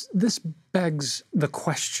 This begs the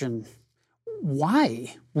question,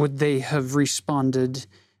 why would they have responded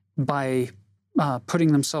by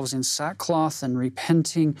putting themselves in sackcloth and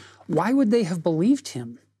repenting? Why would they have believed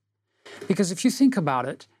him? Because if you think about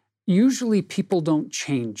it, usually people don't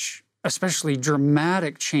change, especially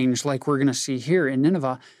dramatic change like we're going to see here in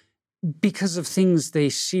Nineveh, because of things they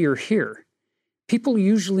see or hear. People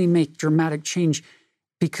usually make dramatic change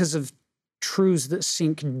because of truths that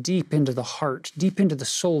sink deep into the heart, deep into the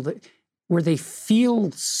soul, where they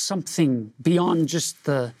feel something beyond just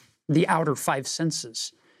the outer five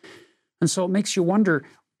senses. And so it makes you wonder,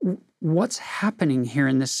 what's happening here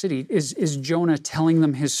in this city? Is Jonah telling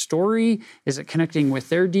them his story? Is it connecting with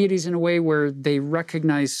their deities in a way where they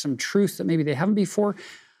recognize some truth that maybe they haven't before?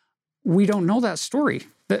 We don't know that story.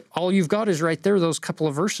 That all you've got is right there, those couple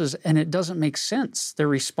of verses, and it doesn't make sense. They're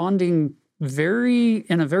responding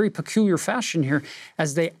in a very peculiar fashion here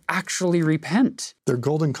as they actually repent. They're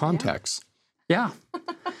golden contacts. Yeah.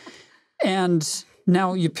 And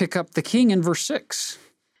now you pick up the king in verse 6.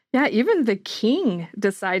 Yeah, even the king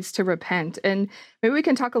decides to repent. And maybe we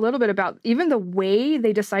can talk a little bit about even the way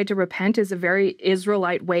they decide to repent is a very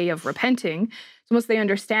Israelite way of repenting. So once they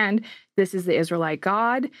understand this is the Israelite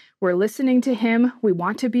God, we're listening to him, we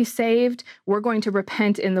want to be saved, we're going to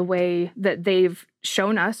repent in the way that they've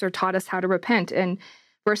shown us or taught us how to repent. And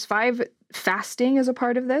verse 5, fasting is a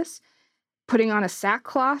part of this. Putting on a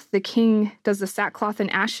sackcloth, the king does the sackcloth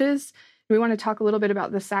and ashes. We want to talk a little bit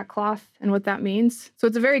about the sackcloth and what that means. So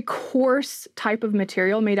it's a very coarse type of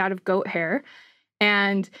material made out of goat hair,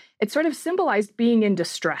 and it sort of symbolized being in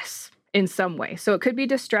distress in some way. So it could be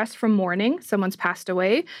distress from mourning, someone's passed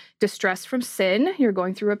away, distress from sin, you're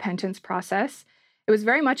going through a repentance process. It was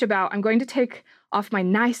very much about, I'm going to take off my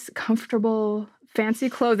nice, comfortable, fancy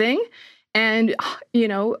clothing and,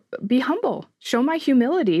 be humble, show my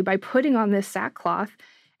humility by putting on this sackcloth,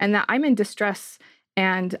 and that I'm in distress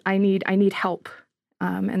and I need help.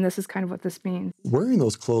 And this is kind of what this means. Wearing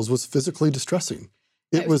those clothes was physically distressing.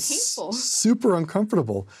 It was painful. Super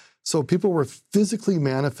uncomfortable. So people were physically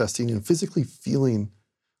manifesting and physically feeling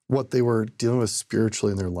what they were dealing with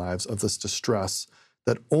spiritually in their lives, of this distress,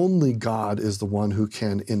 that only God is the one who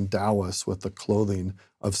can endow us with the clothing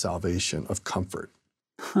of salvation, of comfort.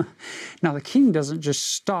 Now, the king doesn't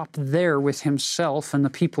just stop there with himself and the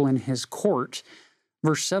people in his court.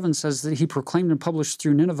 Verse 7 says that he proclaimed and published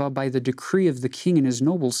through Nineveh by the decree of the king and his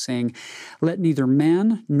nobles, saying, "Let neither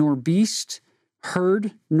man nor beast,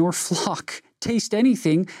 herd nor flock taste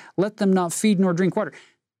anything. Let them not feed nor drink water."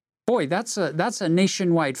 Boy, that's a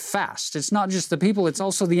nationwide fast. It's not just the people, it's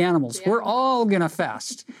also the animals. Yeah. We're all going to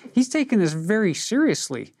fast. He's taking this very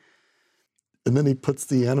seriously. And then he puts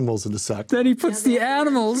the animals into sackcloth. Then he puts the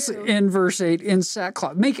animals in verse 8 in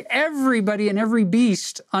sackcloth. Make everybody and every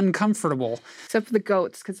beast uncomfortable. Except for the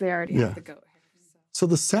goats, because they already have the goat hair. So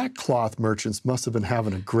the sackcloth merchants must have been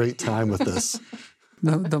having a great time with this.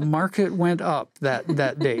 The market went up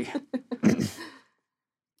that day.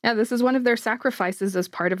 Yeah, this is one of their sacrifices as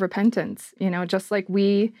part of repentance. Just like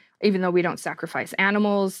even though we don't sacrifice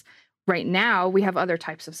animals, right now, we have other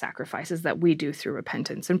types of sacrifices that we do through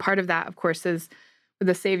repentance. And part of that, of course, is what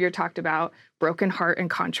the Savior talked about, broken heart and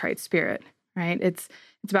contrite spirit, right? It's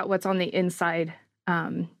about what's on the inside.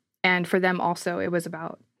 And for them also, it was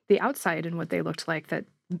about the outside and what they looked like that,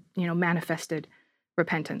 manifested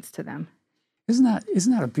repentance to them. Isn't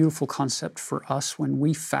that a beautiful concept for us when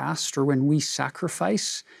we fast or when we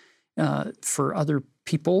sacrifice for other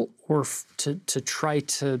people or to try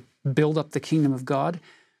to build up the kingdom of God?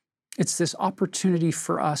 It's this opportunity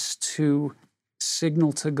for us to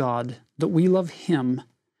signal to God that we love Him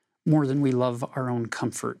more than we love our own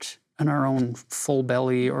comfort and our own full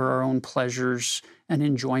belly or our own pleasures and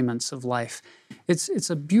enjoyments of life. It's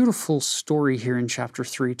a beautiful story here in chapter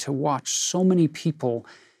 3 to watch so many people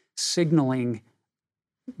signaling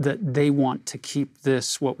that they want to keep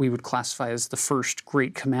this, what we would classify as the first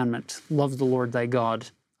great commandment, love the Lord thy God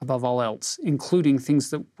above all else, including things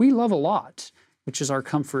that we love a lot, which is our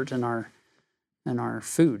comfort and our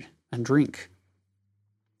food and drink.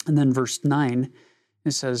 And then verse 9,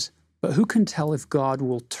 it says, but who can tell if God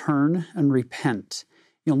will turn and repent?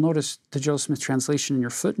 You'll notice the Joseph Smith translation in your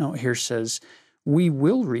footnote here says, we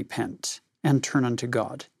will repent and turn unto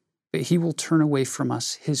God, but He will turn away from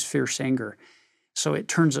us His fierce anger. So it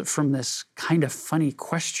turns it from this kind of funny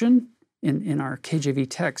question in our KJV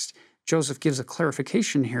text. Joseph gives a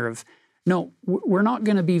clarification here of, no, we're not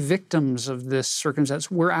going to be victims of this circumstance.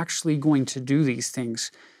 We're actually going to do these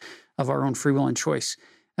things of our own free will and choice.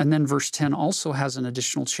 And then verse 10 also has an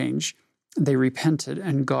additional change. They repented,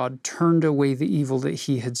 and God turned away the evil that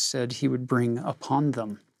He had said He would bring upon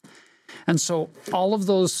them. And so all of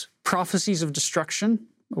those prophecies of destruction,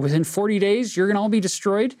 within 40 days, you're going to all be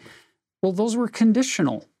destroyed. Well, those were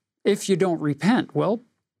conditional. If you don't repent, well,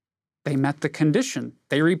 they met the condition.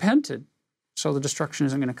 They repented. So the destruction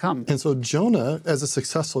isn't going to come. And so Jonah, as a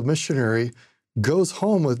successful missionary, goes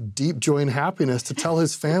home with deep joy and happiness to tell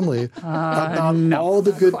his family about all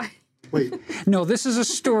the good... Wait. No, this is a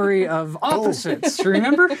story of opposites,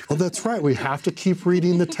 remember? Well, that's right. We have to keep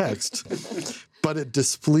reading the text. But it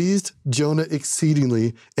displeased Jonah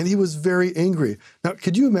exceedingly, and he was very angry. Now,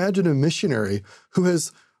 could you imagine a missionary who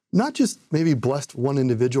has not just maybe blessed one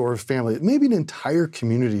individual or a family, maybe an entire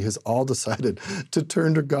community has all decided to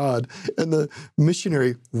turn to God, and the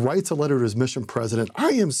missionary writes a letter to his mission president, I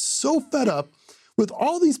am so fed up with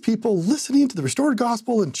all these people listening to the restored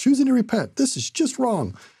gospel and choosing to repent. This is just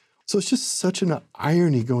wrong. So it's just such an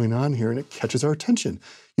irony going on here, and it catches our attention.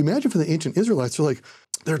 You imagine for the ancient Israelites,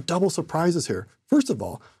 there are double surprises here. First of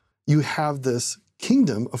all, you have this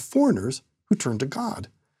kingdom of foreigners who turn to God.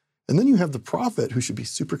 And then you have the prophet who should be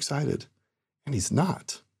super excited, and he's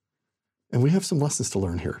not. And we have some lessons to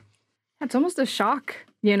learn here. It's almost a shock,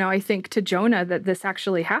 I think, to Jonah that this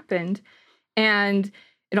actually happened. And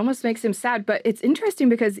it almost makes him sad. But it's interesting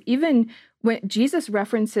because even when Jesus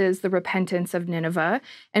references the repentance of Nineveh,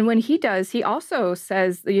 and when he does, he also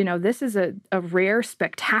says, this is a rare,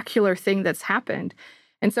 spectacular thing that's happened.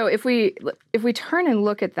 And so if we turn and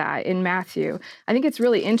look at that in Matthew, I think it's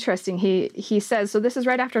really interesting. He says, so this is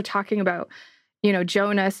right after talking about,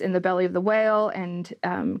 Jonas in the belly of the whale and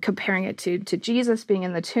comparing it to Jesus being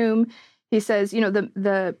in the tomb. He says,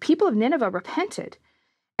 the people of Nineveh repented,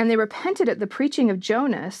 and they repented at the preaching of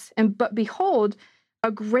Jonas, but behold, a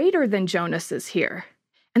greater than Jonas is here.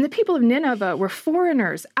 And the people of Nineveh were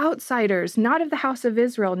foreigners, outsiders, not of the house of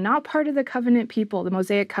Israel, not part of the covenant people, the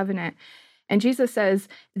Mosaic covenant. And Jesus says,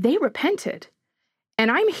 they repented. And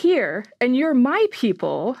I'm here, and you're my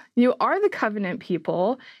people. You are the covenant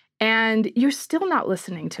people, and you're still not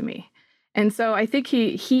listening to me. And so I think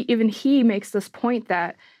he makes this point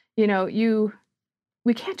that,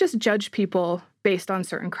 we can't just judge people based on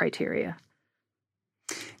certain criteria.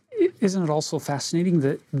 Isn't it also fascinating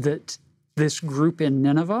that this group in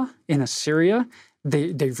Nineveh, in Assyria,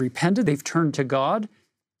 they've repented, they've turned to God,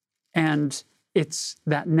 and it's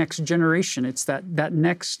that next generation, it's that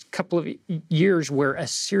next couple of years where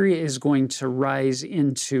Assyria is going to rise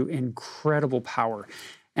into incredible power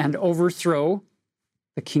and overthrow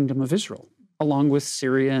the kingdom of Israel, along with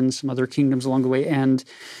Syria and some other kingdoms along the way, and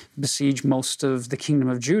besiege most of the kingdom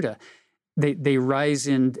of Judah. They rise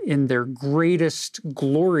in their greatest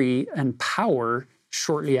glory and power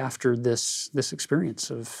shortly after this experience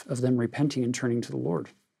of them repenting and turning to the Lord.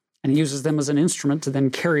 And he uses them as an instrument to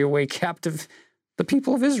then carry away captive the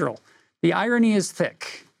people of Israel. The irony is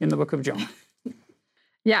thick in the book of Jonah.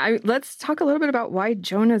 Yeah, let's talk a little bit about why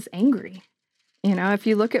Jonah's angry. If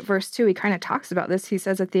you look at verse 2, he kind of talks about this. He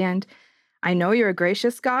says at the end, I know you're a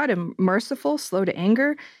gracious God and merciful, slow to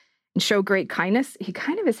anger, and show great kindness. He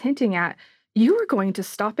kind of is hinting at, you were going to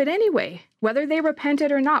stop it anyway, whether they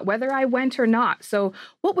repented or not, whether I went or not. So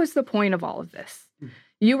what was the point of all of this?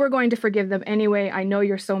 You were going to forgive them anyway. I know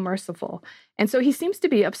you're so merciful. And so he seems to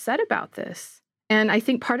be upset about this. And I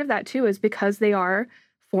think part of that, too, is because they are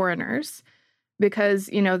foreigners, because,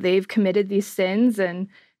 they've committed these sins, and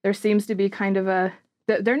there seems to be kind of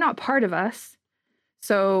they're not part of us.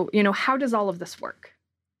 So, how does all of this work?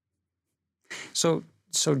 So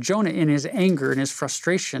Jonah, in his anger and his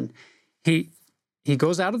frustration, he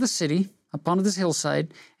goes out of the city, up onto this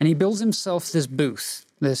hillside, and he builds himself this booth.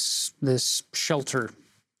 this shelter.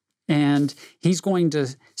 And he's going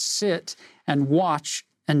to sit and watch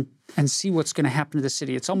and see what's going to happen to the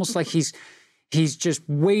city. It's almost like he's just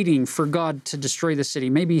waiting for God to destroy the city.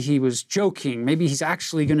 Maybe he was joking. Maybe he's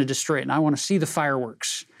actually going to destroy it, and I want to see the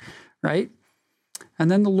fireworks, right? And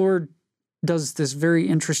then the Lord does this very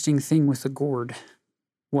interesting thing with the gourd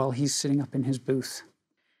while he's sitting up in his booth.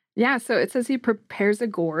 Yeah, so it says he prepares a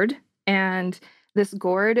gourd, and this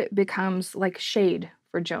gourd becomes like shade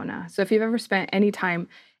for Jonah. So if you've ever spent any time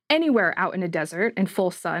anywhere out in a desert in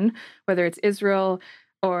full sun, whether it's Israel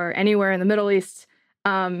or anywhere in the Middle East,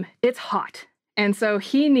 it's hot. And so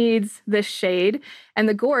he needs this shade. And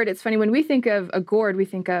the gourd, it's funny, when we think of a gourd, we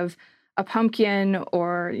think of a pumpkin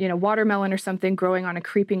or, watermelon or something growing on a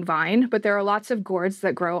creeping vine. But there are lots of gourds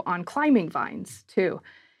that grow on climbing vines too.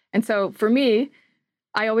 And so for me,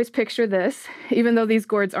 I always picture this, even though these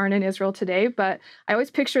gourds aren't in Israel today, but I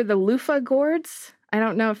always picture the loofah gourds. I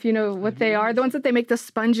don't know if you know what they are, the ones that they make the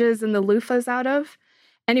sponges and the loofahs out of.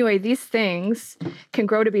 Anyway, these things can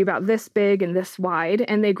grow to be about this big and this wide,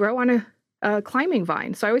 and they grow on a climbing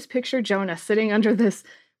vine. So I always picture Jonah sitting under this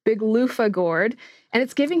big loofah gourd, and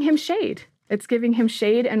it's giving him shade. It's giving him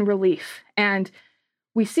shade and relief. And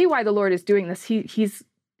we see why the Lord is doing this. He's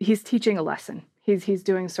teaching a lesson. He's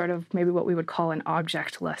doing sort of maybe what we would call an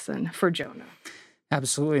object lesson for Jonah.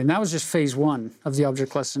 Absolutely. And that was just phase one of the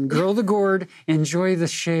object lesson. Grow the gourd, enjoy the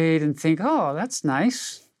shade, and think, oh, that's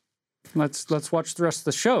nice. Let's watch the rest of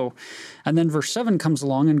the show. And then verse 7 comes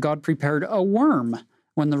along, and God prepared a worm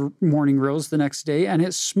when the morning rose the next day, and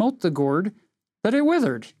it smote the gourd that it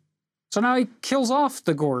withered. So now he kills off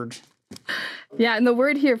the gourd. Yeah, and the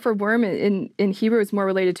word here for worm in Hebrew is more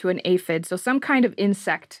related to an aphid. So some kind of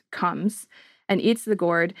insect comes and eats the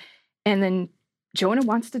gourd, and then Jonah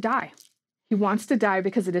wants to die. He wants to die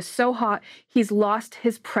because it is so hot. He's lost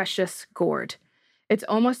his precious gourd. It's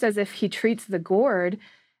almost as if he treats the gourd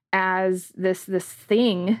as this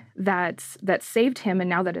thing that saved him, and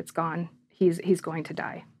now that it's gone, he's going to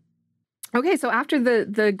die. Okay, so after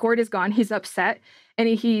the gourd is gone, he's upset, and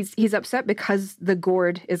he's upset because the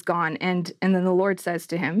gourd is gone. And then the Lord says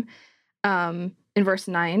to him in verse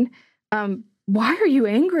 9, why are you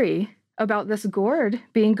angry about this gourd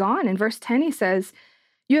being gone? In verse 10, he says,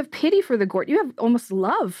 you have pity for the gourd. You have almost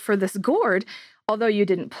love for this gourd, although you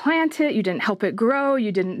didn't plant it, you didn't help it grow,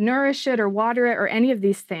 you didn't nourish it or water it or any of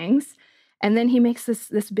these things. And then he makes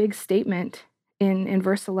this big statement in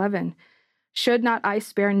verse 11. Should not I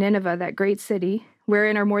spare Nineveh, that great city,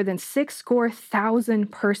 wherein are more than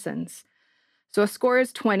 6,000 persons? So a score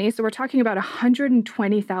is 20. So we're talking about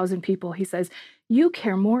 120,000 people. He says, you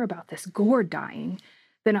care more about this gourd dying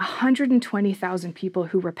than 120,000 people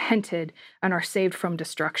who repented and are saved from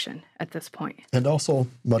destruction at this point. And also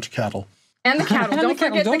much cattle. And the cattle. Don't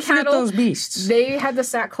forget the cattle. Those beasts. They had the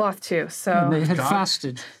sackcloth too. So And they had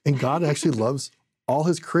fasted. And God actually loves all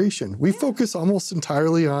his creation. We focus almost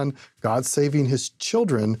entirely on God saving his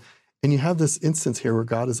children. And you have this instance here where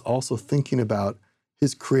God is also thinking about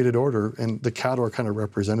his created order, and the cattle are kind of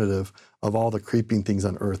representative of all the creeping things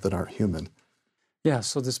on earth that aren't human. Yeah,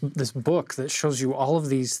 so this book that shows you all of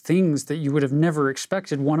these things that you would have never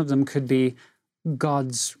expected, one of them could be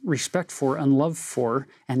God's respect for and love for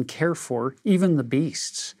and care for even the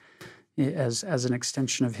beasts as an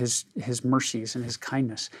extension of his mercies and his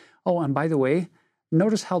kindness. Oh, and by the way,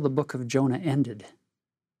 notice how the book of Jonah ended.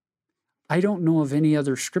 I don't know of any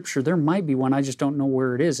other scripture. There might be one, I just don't know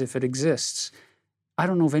where it is, if it exists. I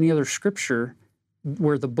don't know of any other scripture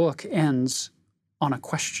where the book ends on a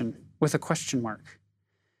question, with a question mark,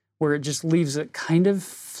 where it just leaves it kind of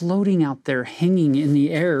floating out there, hanging in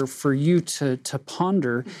the air for you to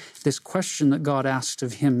ponder this question that God asked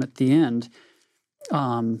of him at the end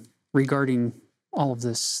regarding all of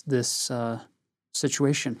this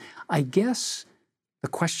situation. I guess the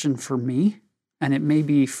question for me, and it may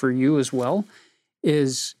be for you as well,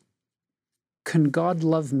 is, can God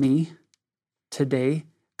love me today?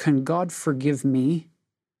 Can God forgive me?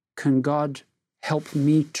 Can God help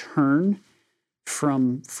me turn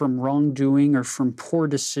from wrongdoing or from poor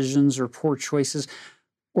decisions or poor choices?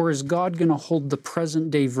 Or is God going to hold the present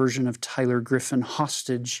day version of Tyler Griffin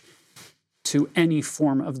hostage to any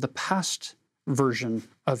form of the past version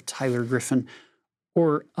of Tyler Griffin?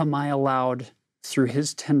 Or am I allowed, through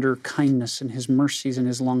his tender kindness and his mercies and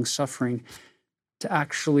his long suffering, to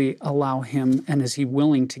actually allow him, and is he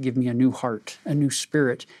willing to give me a new heart, a new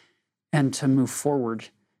spirit, and to move forward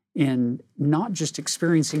in not just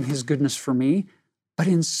experiencing his goodness for me, but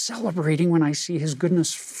in celebrating when I see his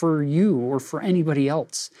goodness for you or for anybody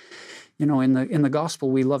else. You know, in the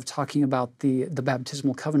gospel, we love talking about the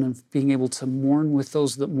baptismal covenant of being able to mourn with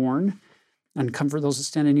those that mourn and comfort those that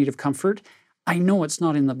stand in need of comfort. I know it's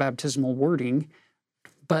not in the baptismal wording,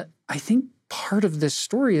 but I think part of this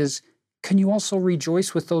story is, can you also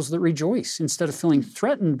rejoice with those that rejoice instead of feeling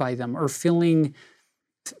threatened by them or feeling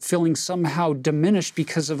somehow diminished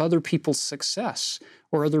because of other people's success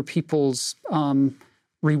or other people's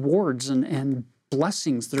rewards and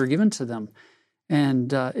blessings that are given to them?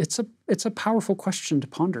 And it's a powerful question to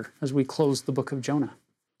ponder as we close the book of Jonah.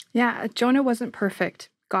 Yeah, Jonah wasn't perfect.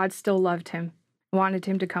 God still loved him, wanted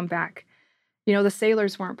him to come back. You know, the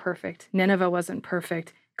sailors weren't perfect. Nineveh wasn't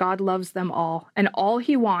perfect. God loves them all. And all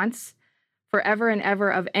he wants forever and ever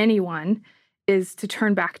of anyone is to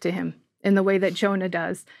turn back to him in the way that Jonah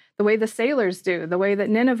does, the way the sailors do, the way that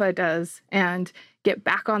Nineveh does, and get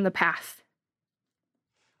back on the path.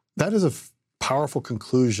 That is a powerful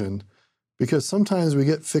conclusion, because sometimes we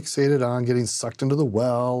get fixated on getting sucked into the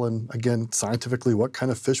well, and again, scientifically, what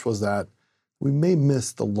kind of fish was that? We may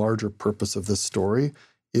miss the larger purpose of this story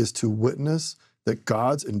is to witness that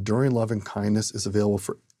God's enduring love and kindness is available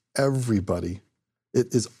for everybody.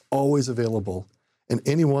 It is always available. And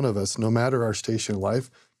any one of us, no matter our station in life,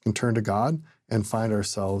 can turn to God and find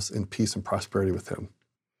ourselves in peace and prosperity with him.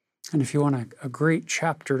 And if you want a great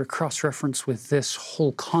chapter to cross-reference with this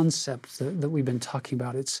whole concept that we've been talking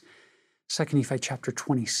about, it's 2 Nephi chapter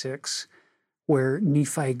 26, where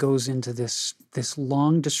Nephi goes into this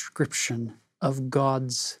long description of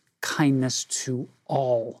God's kindness to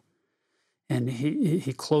all. And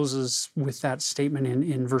he closes with that statement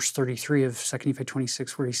in verse 33 of 2 Nephi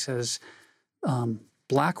 26, where he says,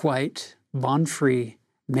 black, white, bond free,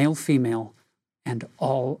 male, female, and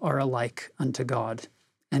all are alike unto God.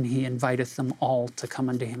 And he inviteth them all to come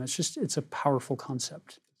unto him. It's a powerful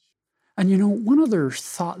concept. And you know, one other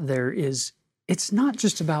thought there is, it's not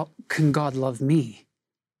just about, can God love me?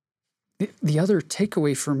 The other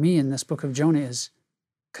takeaway for me in this book of Jonah is,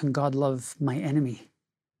 can God love my enemy?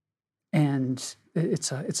 And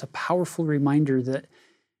it's a powerful reminder that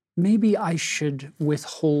maybe I should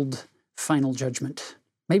withhold final judgment.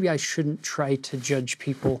 Maybe I shouldn't try to judge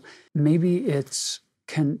people. Maybe it's,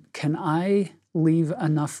 can I leave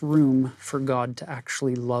enough room for God to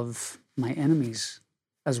actually love my enemies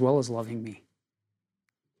as well as loving me?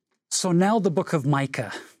 So now the book of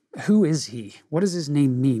Micah. Who is he? What does his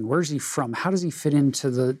name mean? Where's he from? How does he fit into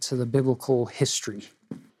the biblical history?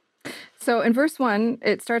 So in verse 1,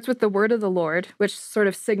 it starts with the word of the Lord, which sort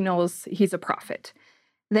of signals he's a prophet.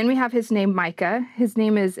 Then we have his name Micah. His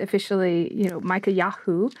name is officially, Micah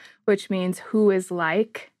Yahu, which means who is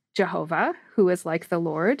like Jehovah, who is like the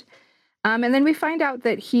Lord. And then we find out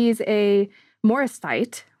that he's a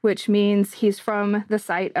Morasthite, which means he's from the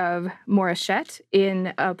site of Moreshet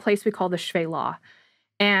in a place we call the Shvelah.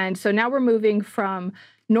 And so now we're moving from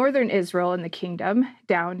northern Israel in the kingdom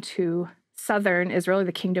down to southern Israel,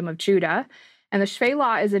 the kingdom of Judah. And the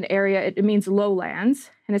Shvelah is an area, it means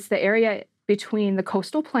lowlands, and it's the area between the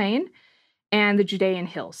coastal plain and the Judean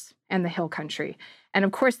hills and the hill country. And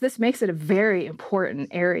of course, this makes it a very important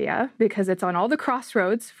area because it's on all the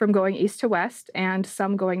crossroads from going east to west and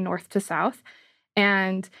some going north to south.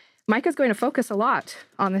 And Micah's going to focus a lot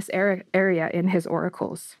on this area in his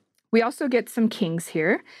oracles. We also get some kings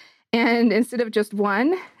here. And instead of just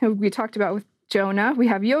one, we talked about with Jonah, we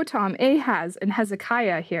have Yotam, Ahaz, and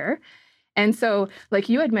Hezekiah here. And so, like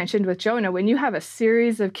you had mentioned with Jonah, when you have a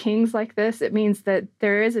series of kings like this, it means that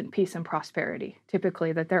there isn't peace and prosperity,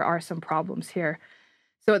 typically, that there are some problems here.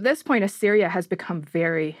 So at this point, Assyria has become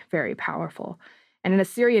very, very powerful. And an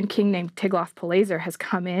Assyrian king named Tiglath-Pileser has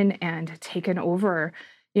come in and taken over,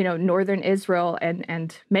 northern Israel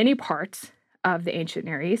and many parts of the ancient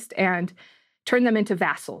Near East and turned them into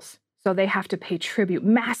vassals. So they have to pay tribute,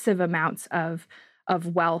 massive amounts of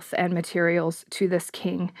wealth and materials to this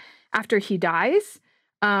king. After he dies,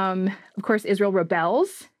 of course, Israel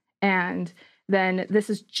rebels, and then this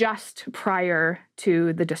is just prior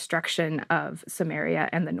to the destruction of Samaria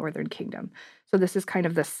and the northern kingdom. So this is kind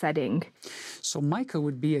of the setting. So Micah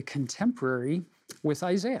would be a contemporary with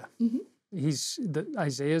Isaiah. Mm-hmm.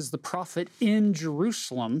 Isaiah is the prophet in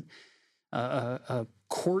Jerusalem, a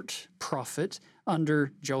court prophet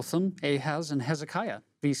under Jotham, Ahaz, and Hezekiah,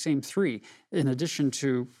 these same three, in addition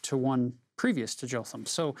to one previous to Jotham.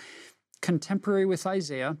 So contemporary with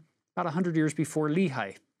Isaiah, about 100 years before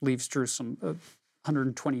Lehi leaves Jerusalem,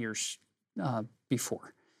 120 years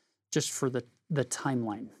before, just for the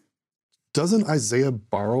timeline. Doesn't Isaiah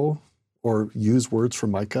borrow or use words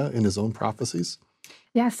from Micah in his own prophecies?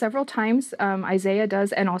 Yeah, several times Isaiah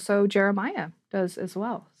does, and also Jeremiah does as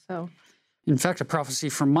well. So, in fact, a prophecy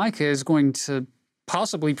from Micah is going to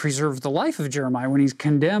possibly preserve the life of Jeremiah when he's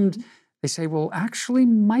condemned they say, well, actually,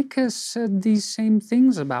 Micah said these same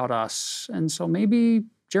things about us. And so maybe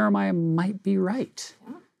Jeremiah might be right.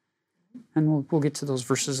 And we'll get to those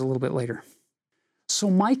verses a little bit later. So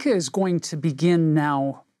Micah is going to begin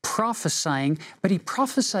now prophesying, but he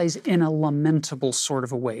prophesies in a lamentable sort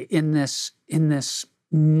of a way, in this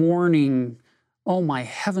mourning, oh my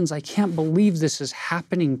heavens, I can't believe this is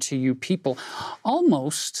happening to you people.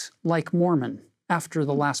 Almost like Mormon after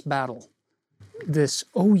the last battle. This,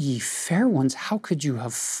 oh ye fair ones, how could you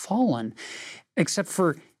have fallen? Except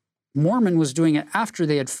for Mormon was doing it after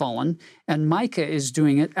they had fallen, and Micah is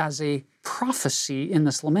doing it as a prophecy in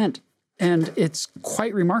this lament. And it's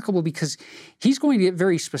quite remarkable because he's going to get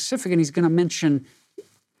very specific, and he's going to mention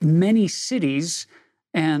many cities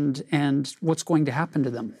and what's going to happen to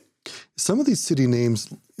them. Some of these city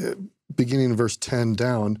names, beginning in verse 10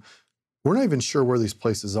 down, we're not even sure where these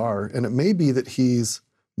places are. And it may be that he's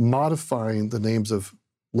modifying the names of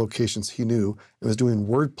locations he knew and was doing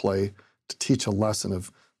wordplay to teach a lesson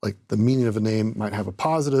of, like, the meaning of a name might have a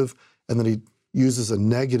positive, and then he uses a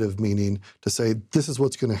negative meaning to say, this is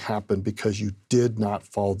what's going to happen because you did not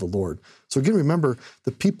follow the Lord. So again, remember,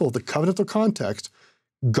 the people, the covenantal context,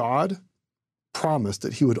 God promised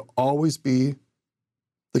that he would always be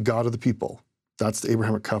the God of the people. That's the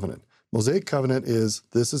Abrahamic covenant. Mosaic covenant is,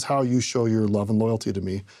 this is how you show your love and loyalty to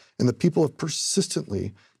me. And the people have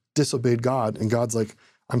persistently disobeyed God. And God's like,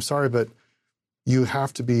 I'm sorry, but you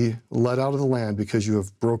have to be let out of the land because you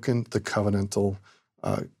have broken the covenantal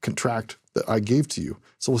contract that I gave to you.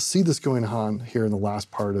 So we'll see this going on here in the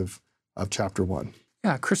last part of chapter 1.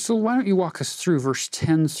 Yeah, Crystal, why don't you walk us through verse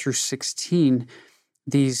 10 through 16,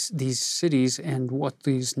 these cities and what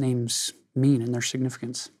these names mean and their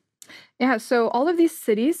significance? Yeah, so all of these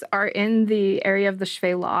cities are in the area of the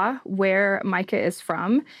Shephelah where Micah is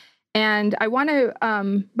from. And I want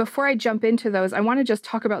to, before I jump into those, I want to just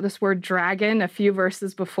talk about this word dragon a few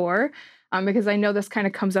verses before, because I know this kind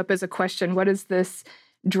of comes up as a question. What is this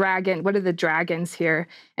dragon? What are the dragons here?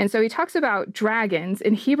 And so he talks about dragons.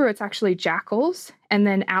 In Hebrew, it's actually jackals and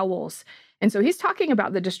then owls. And so he's talking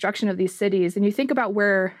about the destruction of these cities. And you think about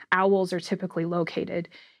where owls are typically located,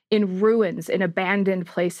 in ruins, in abandoned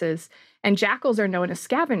places. And jackals are known as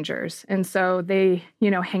scavengers. And so they,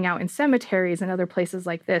 hang out in cemeteries and other places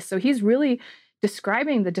like this. So he's really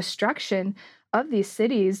describing the destruction of these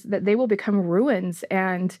cities, that they will become ruins.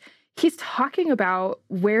 And he's talking about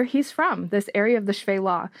where he's from, this area of the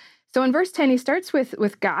Shephelah. So in verse 10, he starts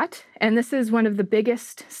with Gat, and this is one of the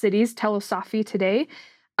biggest cities, Tel Safi today.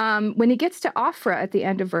 When he gets to Ophrah at the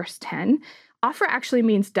end of verse 10, Ophrah actually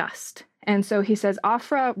means dust. And so he says,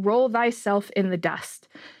 Ophrah, roll thyself in the dust.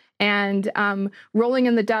 And rolling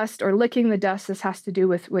in the dust or licking the dust, this has to do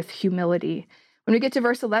with humility. When we get to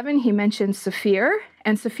verse 11, he mentions Saphir,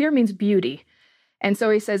 and Saphir means beauty. And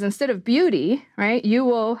so he says, instead of beauty, right, you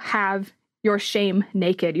will have your shame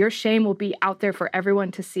naked. Your shame will be out there for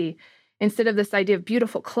everyone to see. Instead of this idea of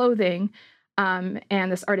beautiful clothing and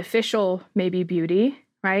this artificial, maybe, beauty,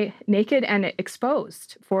 right, naked and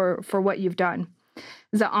exposed for what you've done.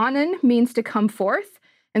 Za'anan means to come forth.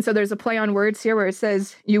 And so there's a play on words here where it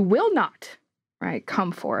says, you will not, right,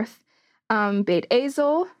 come forth. Beit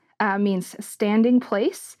Ezel means standing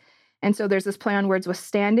place. And so there's this play on words with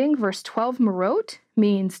standing. Verse 12, Marot,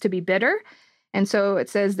 means to be bitter. And so it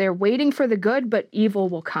says they're waiting for the good, but evil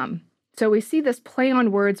will come. So we see this play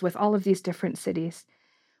on words with all of these different cities.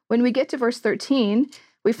 When we get to verse 13,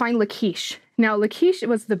 we find Lachish. Now, Lachish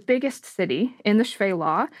was the biggest city in the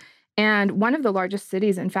Shephelah, and one of the largest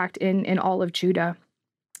cities, in fact, in all of Judah,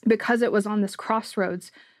 because it was on this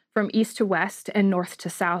crossroads from east to west and north to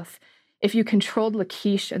south. If you controlled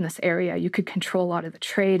Lachish in this area, you could control a lot of the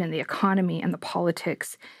trade and the economy and the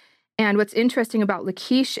politics. And what's interesting about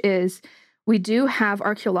Lachish is we do have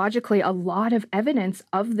archaeologically a lot of evidence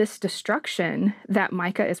of this destruction that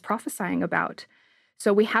Micah is prophesying about.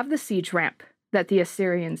 So we have the siege ramp that the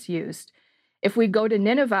Assyrians used. If we go to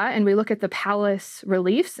Nineveh and we look at the palace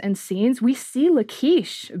reliefs and scenes, we see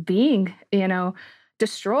Lachish being,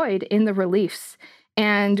 destroyed in the reliefs.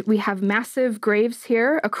 And we have massive graves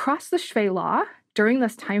here across the Shephelah during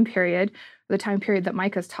this time period, the time period that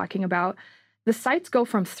Micah's talking about. The sites go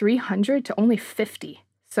from 300 to only 50.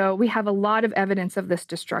 So we have a lot of evidence of this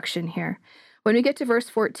destruction here. When we get to verse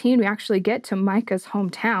 14, we actually get to Micah's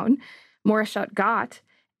hometown, Moreshet Gat,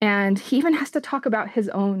 and he even has to talk about his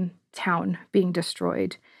own town being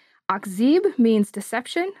destroyed. Akzib means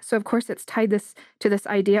deception. So of course it's tied to this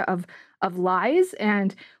idea of lies.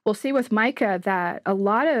 And we'll see with Micah that a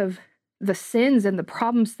lot of the sins and the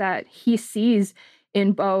problems that he sees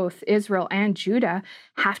in both Israel and Judah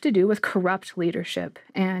have to do with corrupt leadership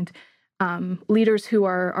and leaders who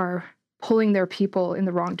are pulling their people in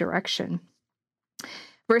the wrong direction.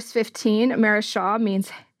 Verse 15, Mareshah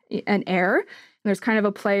means an heir. And there's kind of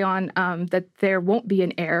a play on that there won't be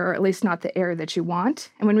an heir, or at least not the heir that you want.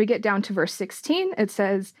 And when we get down to verse 16, it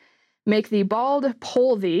says, make thee bald,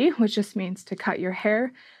 poll thee, which just means to cut your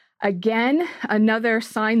hair. Again, another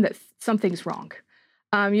sign that something's wrong.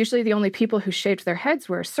 Usually the only people who shaved their heads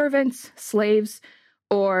were servants, slaves,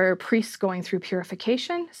 or priests going through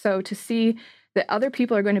purification. So to see that other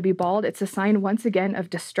people are going to be bald, it's a sign once again of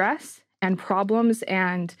distress and problems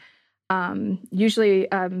and usually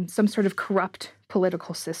some sort of corrupt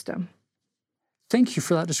political system. Thank you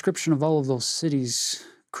for that description of all of those cities,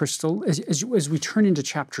 Crystal. As we turn into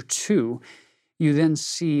chapter 2, you then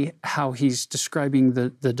see how he's describing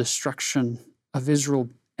the destruction of Israel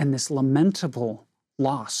and this lamentable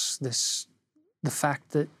loss, the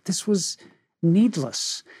fact that this was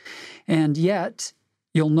needless. And yet,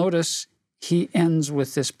 you'll notice he ends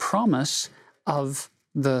with this promise of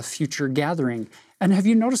the future gathering. And have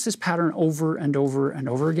you noticed this pattern over and over and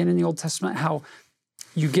over again in the Old Testament, how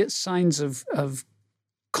you get signs of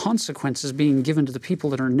consequences being given to the people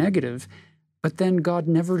that are negative, but then God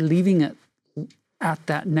never leaving it at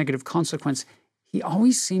that negative consequence. He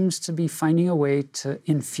always seems to be finding a way to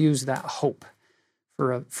infuse that hope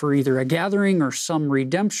for either a gathering or some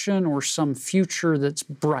redemption or some future that's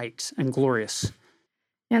bright and glorious.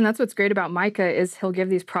 And that's what's great about Micah is he'll give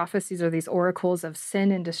these prophecies or these oracles of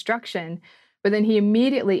sin and destruction, but then he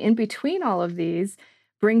immediately, in between all of these,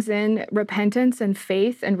 brings in repentance and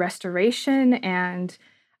faith and restoration and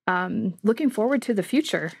looking forward to the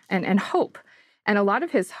future and hope. And a lot of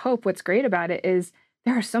his hope, what's great about it is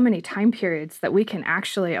there are so many time periods that we can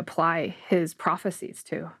actually apply his prophecies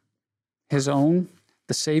to. His own,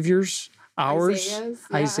 the Savior's, ours,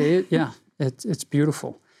 Isaiah. Yeah, it's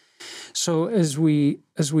beautiful. So as we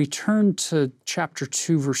turn to chapter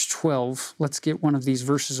 2, verse 12, let's get one of these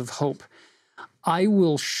verses of hope. I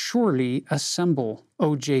will surely assemble,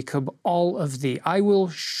 O Jacob, all of thee. I will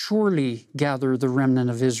surely gather the remnant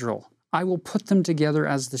of Israel. I will put them together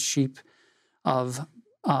as the sheep of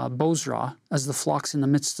Bozrah, as the flocks in the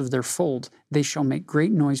midst of their fold. They shall make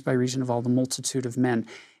great noise by reason of all the multitude of men.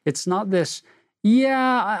 It's not this,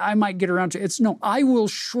 I might get around to it. It's no, I will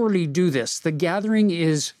surely do this. The gathering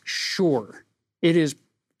is sure. It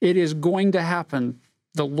is going to happen.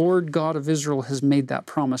 The Lord God of Israel has made that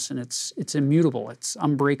promise, and it's immutable. It's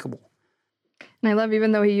unbreakable. And I love,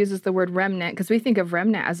 even though he uses the word remnant, because we think of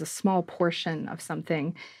remnant as a small portion of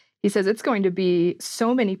something. He says it's going to be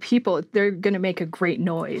so many people, they're going to make a great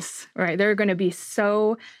noise, right? There are going to be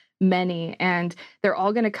so many, and they're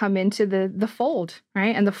all going to come into the fold,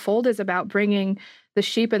 right? And the fold is about bringing the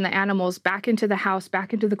sheep and the animals back into the house,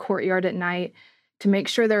 back into the courtyard at night, to make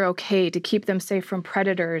sure they're okay, to keep them safe from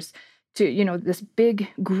predators, to, this big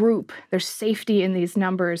group, there's safety in these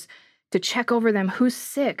numbers, to check over them, who's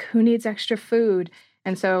sick, who needs extra food.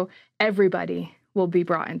 And so everybody will be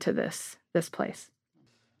brought into this place.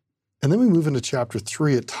 And then we move into chapter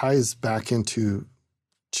 3. It ties back into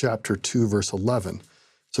chapter 2, verse 11.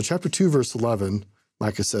 So chapter 2, verse 11,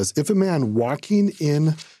 Micah says, if a man walking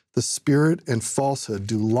in the spirit and falsehood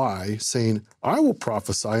do lie, saying, I will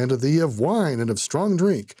prophesy unto thee of wine and of strong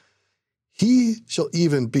drink, he shall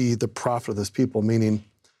even be the prophet of this people, meaning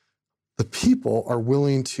the people are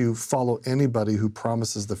willing to follow anybody who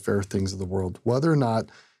promises the fair things of the world. Whether or not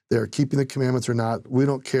they're keeping the commandments or not, we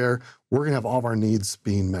don't care. We're going to have all of our needs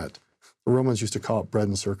being met. The Romans used to call it bread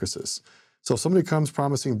and circuses. So if somebody comes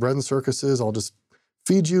promising bread and circuses, I'll just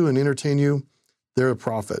feed you and entertain you, they're a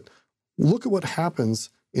prophet. Look at what happens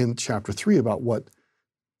in chapter 3 about what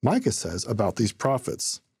Micah says about these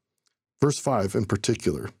prophets. Verse 5 in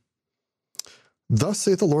particular. Thus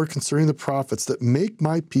saith the Lord concerning the prophets that make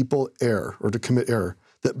my people err, or to commit error,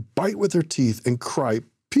 that bite with their teeth and cry,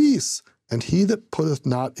 peace, and he that putteth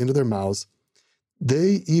not into their mouths,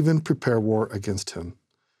 they even prepare war against him.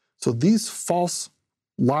 So these false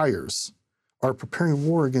liars are preparing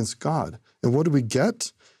war against God. And what do we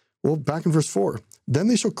get? Well, back in verse 4, then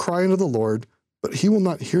they shall cry unto the Lord, but he will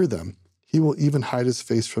not hear them. He will even hide his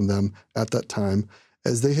face from them at that time,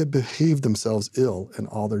 as they have behaved themselves ill in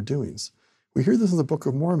all their doings. We hear this in the Book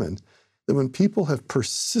of Mormon, that when people have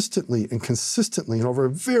persistently and consistently and over a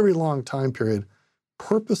very long time period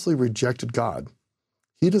purposely rejected God,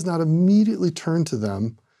 he does not immediately turn to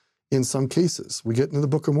them in some cases. We get into the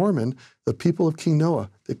Book of Mormon, the people of King Noah,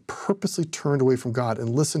 they purposely turned away from God and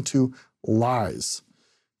listened to lies.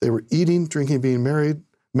 They were eating, drinking, being merry.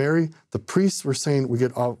 The priests were saying,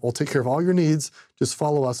 we'll take care of all your needs, just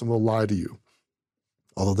follow us and we'll lie to you.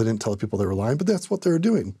 Although they didn't tell the people they were lying, but that's what they were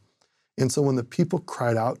doing. And so when the people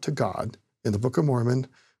cried out to God in the Book of Mormon,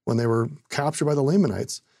 when they were captured by the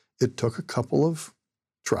Lamanites, it took a couple of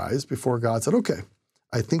tries before God said, okay,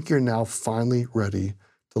 I think you're now finally ready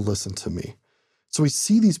to listen to me. So we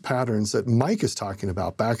see these patterns that Mike is talking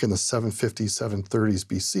about back in the 750s, 730s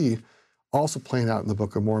BC, also playing out in the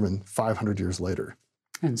Book of Mormon 500 years later.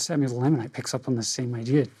 And Samuel the Lamanite picks up on the same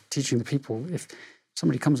idea, teaching the people, if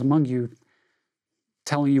somebody comes among you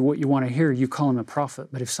telling you what you want to hear, you call him a prophet.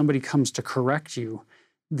 But if somebody comes to correct you,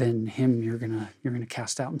 then him you're gonna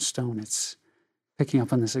cast out and stone. It's picking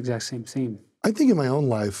up on this exact same theme. I think in my own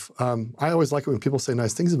life, I always like it when people say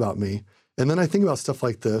nice things about me. And then I think about stuff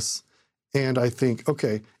like this, and I think,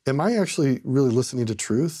 okay, am I actually really listening to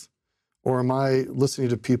truth? Or am I listening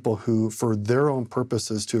to people who, for their own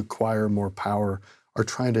purposes to acquire more power, are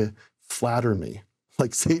trying to flatter me,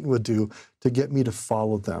 like Satan would do, to get me to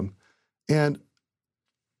follow them? And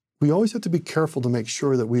we always have to be careful to make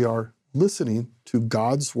sure that we are listening to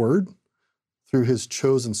God's word through his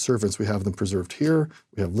chosen servants. We have them preserved here.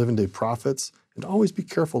 We have living day prophets. And always be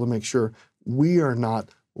careful to make sure we are not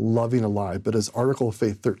loving a lie, but as Article of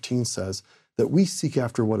Faith 13 says, that we seek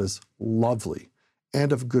after what is lovely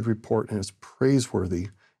and of good report and is praiseworthy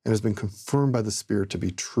and has been confirmed by the Spirit to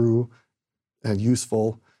be true and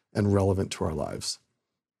useful and relevant to our lives.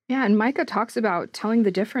 Yeah, and Micah talks about telling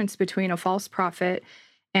the difference between a false prophet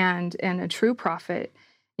and a true prophet.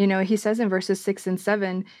 You know, he says in verses 6 and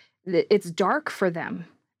 7, that it's dark for them.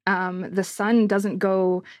 The sun doesn't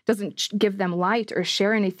give them light or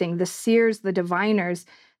share anything. The seers, the diviners,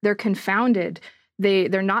 they're confounded.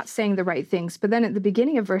 They're not saying the right things. But then at the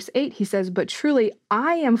beginning of verse 8, he says, but truly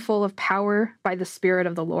I am full of power by the Spirit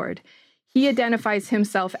of the Lord. He identifies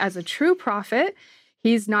himself as a true prophet.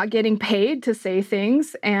 He's not getting paid to say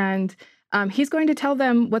things. And he's going to tell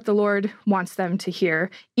them what the Lord wants them to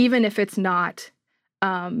hear, even if it's not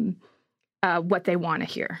what they want to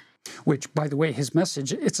hear. Which, by the way, his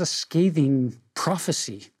message, it's a scathing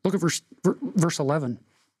prophecy. Look at verse 11.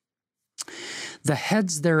 The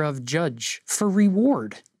heads thereof judge for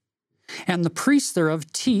reward, and the priests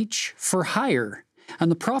thereof teach for hire, and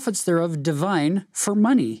the prophets thereof divine for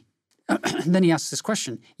money. Then he asks this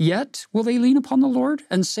question, yet will they lean upon the Lord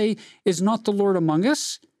and say, is not the Lord among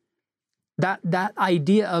us? That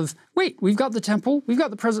idea of, wait, we've got the temple, we've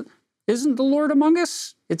got the present, isn't the Lord among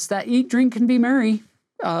us? It's that eat, drink, and be merry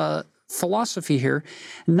philosophy here.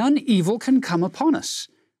 None evil can come upon us.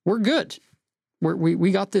 We're good.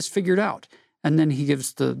 We got this figured out. And then he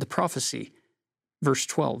gives the prophecy, verse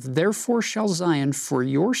 12. Therefore shall Zion for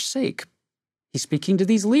your sake, he's speaking to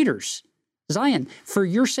these leaders, Zion, for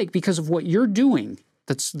your sake, because of what you're doing,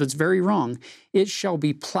 that's very wrong, it shall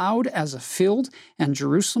be plowed as a field, and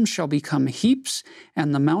Jerusalem shall become heaps,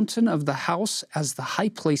 and the mountain of the house as the high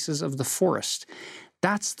places of the forest.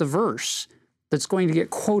 That's the verse that's going to get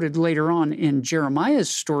quoted later on in Jeremiah's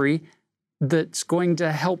story that's going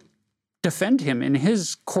to help defend him in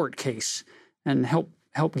his court case and help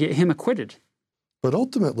get him acquitted. But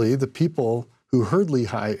ultimately, the people who heard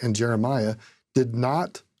Lehi and Jeremiah did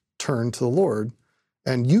not turn to the Lord.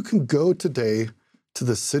 And you can go today to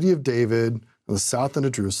the city of David, on the south end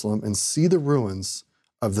of Jerusalem, and see the ruins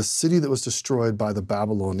of the city that was destroyed by the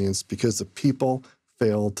Babylonians because the people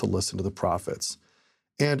failed to listen to the prophets.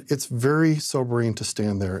 And it's very sobering to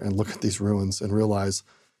stand there and look at these ruins and realize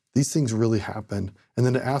these things really happened. And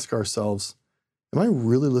then to ask ourselves, am I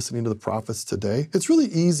really listening to the prophets today? It's really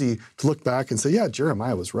easy to look back and say, yeah,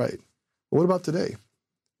 Jeremiah was right. But what about today?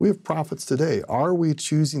 We have prophets today. Are we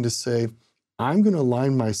choosing to say, I'm going to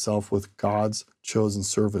align myself with God's chosen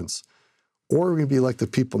servants? Or are we going to be like the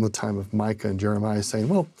people in the time of Micah and Jeremiah saying,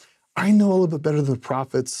 well, I know a little bit better than the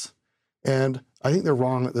prophets, and I think they're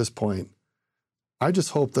wrong at this point. I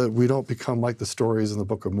just hope that we don't become like the stories in the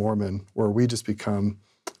Book of Mormon, where we just become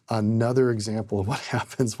another example of what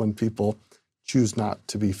happens when people choose not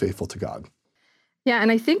to be faithful to God. Yeah,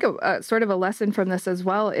 and I think sort of a lesson from this as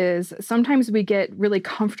well is sometimes we get really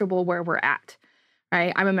comfortable where we're at,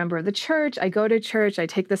 right? I'm a member of the church, I go to church, I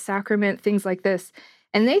take the sacrament, things like this.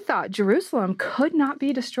 And they thought Jerusalem could not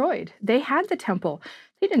be destroyed. They had the temple.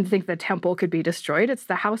 They didn't think the temple could be destroyed. It's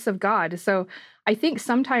the house of God. So I think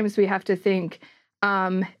sometimes we have to think,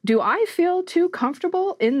 do I feel too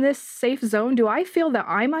comfortable in this safe zone? Do I feel that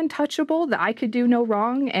I'm untouchable, that I could do no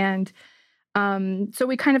wrong? And so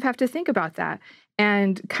we kind of have to think about that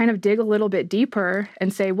and kind of dig a little bit deeper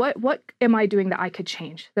and say, what am I doing that I could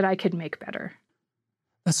change, that I could make better?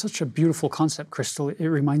 That's such a beautiful concept, Crystal. It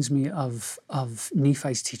reminds me of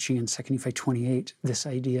Nephi's teaching in 2 Nephi 28, this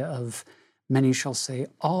idea of many shall say,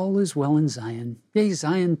 all is well in Zion. Yea,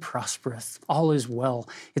 Zion prospereth, all is well.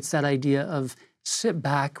 It's that idea of sit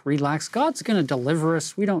back, relax. God's going to deliver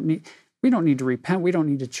us. We don't need... We don't need to repent. We don't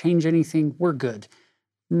need to change anything. We're good.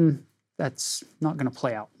 That's not going to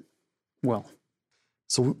play out well.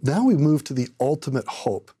 So now we move to the ultimate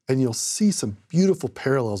hope, and you'll see some beautiful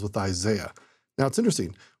parallels with Isaiah. Now it's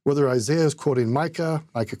interesting, whether Isaiah is quoting Micah,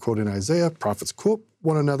 Micah quoting Isaiah, prophets quote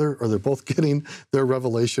one another, or they're both getting their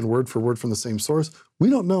revelation word for word from the same source, we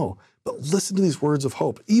don't know. But listen to these words of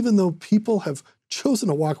hope. Even though people have chosen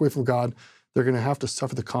to walk away from God, they're going to have to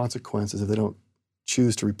suffer the consequences if they don't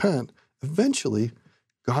choose to repent. Eventually,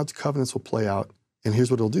 God's covenants will play out, and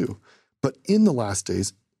here's what he'll do. But in the last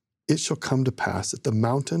days, it shall come to pass that the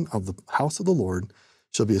mountain of the house of the Lord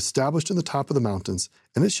shall be established in the top of the mountains,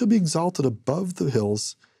 and it shall be exalted above the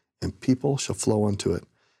hills, and people shall flow unto it.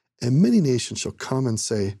 And many nations shall come and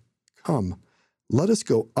say, Come, let us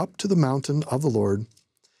go up to the mountain of the Lord,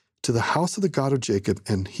 to the house of the God of Jacob,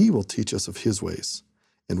 and he will teach us of his ways,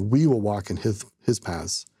 and we will walk in his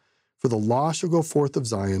paths. For the law shall go forth of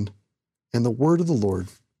Zion, and the word of the Lord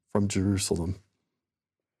from Jerusalem.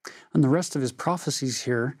 And the rest of his prophecies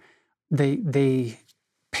here, they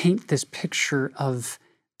paint this picture of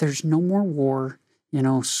there's no more war.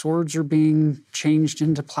 Swords are being changed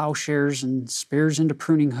into plowshares and spears into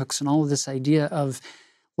pruning hooks, and all of this idea of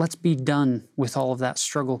let's be done with all of that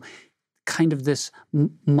struggle. Kind of this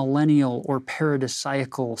millennial or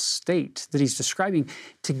paradisiacal state that he's describing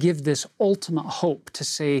to give this ultimate hope, to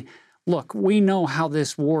say, look, we know how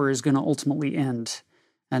this war is going to ultimately end.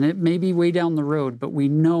 And it may be way down the road, but we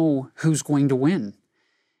know who's going to win.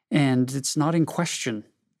 And it's not in question.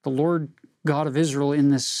 The Lord God of Israel in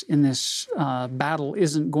this battle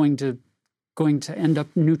isn't going to end up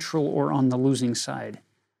neutral or on the losing side.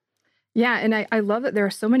 Yeah, and I love that there are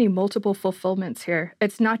so many multiple fulfillments here.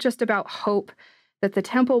 It's not just about hope that the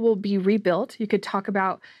temple will be rebuilt. You could talk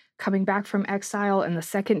about coming back from exile and the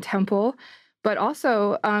second temple, but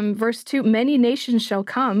also verse 2, many nations shall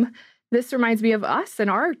come. This reminds me of us and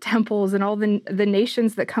our temples and all the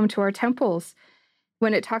nations that come to our temples.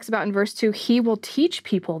 When it talks about in verse 2, he will teach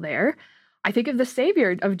people there. I think of the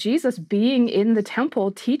Savior, of Jesus being in the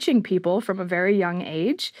temple, teaching people from a very young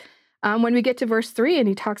age. When we get to verse 3 and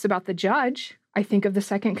he talks about the judge, I think of the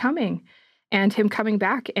second coming and him coming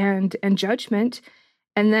back and judgment.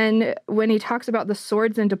 And then when he talks about the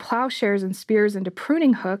swords into plowshares and spears into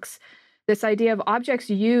pruning hooks, this idea of objects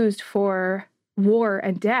used for war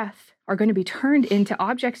and death are going to be turned into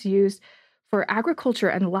objects used for agriculture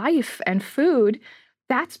and life and food.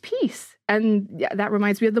 That's peace. And that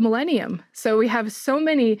reminds me of the millennium. So we have so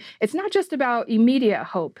many, it's not just about immediate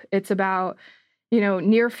hope. It's about,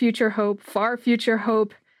 near future hope, far future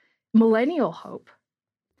hope, millennial hope.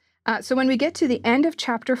 So when we get to the end of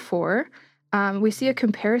chapter 4, we see a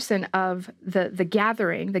comparison of the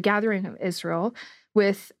gathering of Israel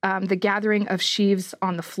with the gathering of sheaves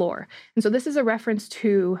on the floor. And so this is a reference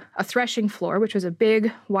to a threshing floor, which was a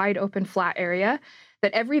big, wide open, flat area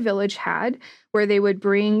that every village had, where they would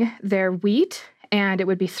bring their wheat and it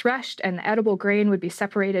would be threshed, and the edible grain would be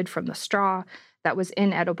separated from the straw that was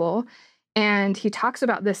inedible. And he talks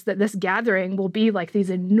about this, that this gathering will be like these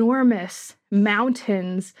enormous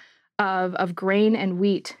mountains of grain and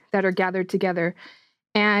wheat that are gathered together.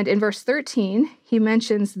 And in verse 13, he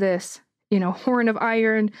mentions this, horn of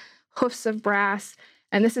iron, hoofs of brass.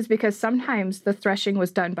 And this is because sometimes the threshing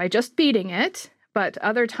was done by just beating it, but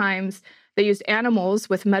other times they used animals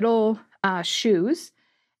with metal shoes,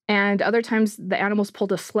 and other times the animals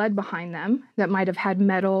pulled a sled behind them that might have had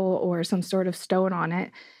metal or some sort of stone on it.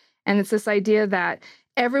 And it's this idea that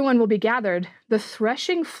everyone will be gathered. The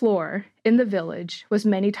threshing floor in the village was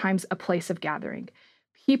many times a place of gathering.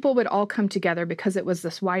 People would all come together because it was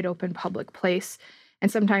this wide open public place.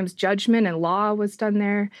 And sometimes judgment and law was done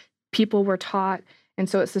there. People were taught. And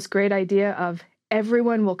so it's this great idea of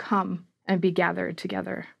everyone will come and be gathered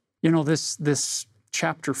together. This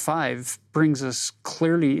chapter 5 brings us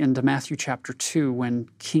clearly into Matthew chapter 2, when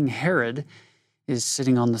King Herod is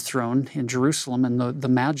sitting on the throne in Jerusalem, and the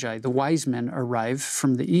Magi, the wise men, arrive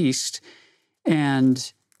from the east,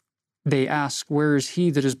 and they ask, where is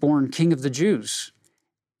he that is born King of the Jews?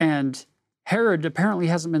 And Herod apparently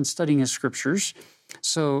hasn't been studying his scriptures,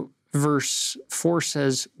 so verse 4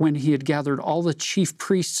 says, when he had gathered all the chief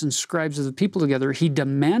priests and scribes of the people together, he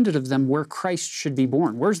demanded of them where Christ should be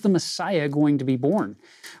born. Where's the Messiah going to be born?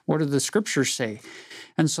 What do the scriptures say?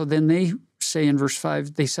 And so then they say in verse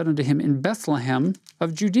 5, they said unto him, in Bethlehem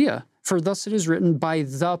of Judea, for thus it is written by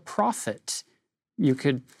the prophet. You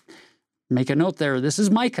could make a note there. This is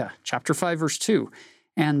Micah, chapter 5, verse 2.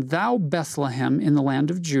 And thou, Bethlehem, in the land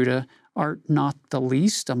of Judah, art not the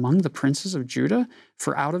least among the princes of Judah,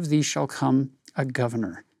 for out of thee shall come a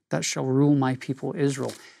governor that shall rule my people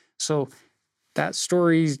Israel. So that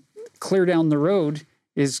story clear down the road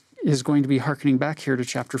is going to be hearkening back here to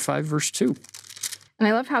chapter 5, verse 2. And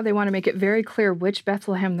I love how they want to make it very clear which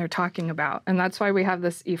Bethlehem they're talking about. And that's why we have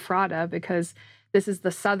this Ephrata, because this is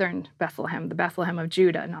the southern Bethlehem, the Bethlehem of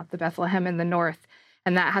Judah, not the Bethlehem in the north.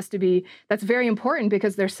 And that's very important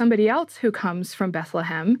because there's somebody else who comes from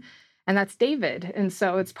Bethlehem, and that's David. And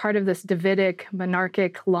so it's part of this Davidic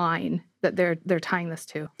monarchic line that they're tying this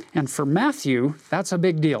to. And for Matthew, that's a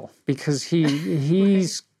big deal because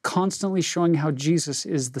he's constantly showing how Jesus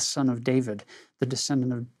is the son of David, the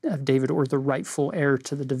descendant of David, or the rightful heir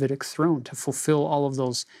to the Davidic throne, to fulfill all of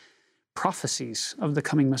those prophecies of the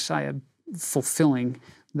coming Messiah, fulfilling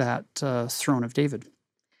that throne of David.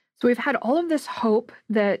 So we've had all of this hope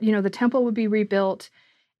that, the temple would be rebuilt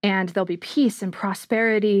and there'll be peace and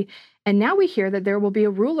prosperity. And now we hear that there will be a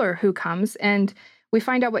ruler who comes, and we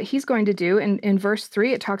find out what he's going to do. In verse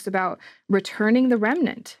 3, it talks about returning the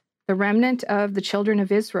remnant of the children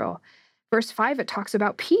of Israel. Verse 5, it talks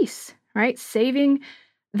about peace, right? Saving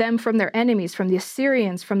them from their enemies, from the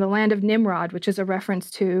Assyrians, from the land of Nimrod, which is a reference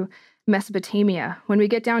to Mesopotamia. When we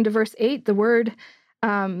get down to verse 8, the word,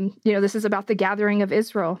 this is about the gathering of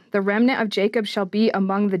Israel. The remnant of Jacob shall be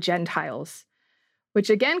among the Gentiles, which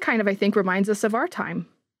again, kind of, I think, reminds us of our time.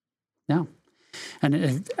 Yeah.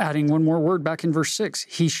 And adding one more word back in verse 6,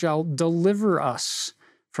 he shall deliver us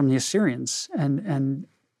from the Assyrians. And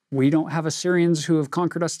we don't have Assyrians who have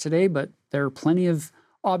conquered us today, but there are plenty of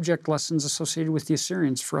object lessons associated with the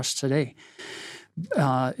Assyrians for us today.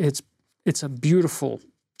 It's a beautiful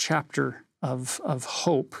chapter of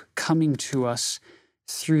hope coming to us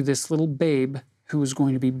through this little babe who is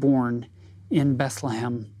going to be born in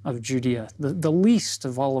Bethlehem of Judea, the least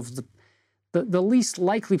of all of the least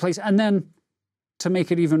likely place. And then to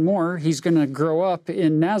make it even more, he's going to grow up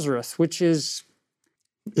in Nazareth, which is...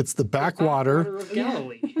 It's the backwater of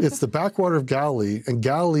Galilee. It's the backwater of Galilee, and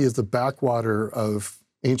Galilee is the backwater of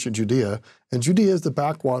ancient Judea, and Judea is the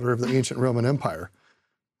backwater of the ancient Roman Empire.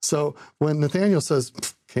 So when Nathanael says,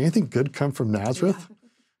 can anything good come from Nazareth?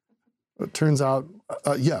 Yeah. It turns out,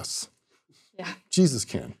 yes, Jesus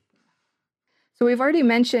can. So we've already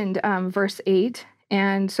mentioned verse 8,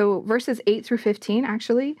 and so verses 8 through 15,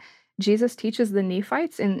 actually, Jesus teaches the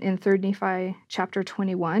Nephites in 3 Nephi chapter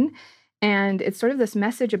 21, and it's sort of this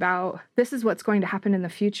message about this is what's going to happen in the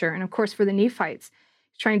future. And of course, for the Nephites,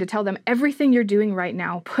 he's trying to tell them everything you're doing right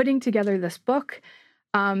now, putting together this book,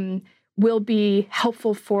 will be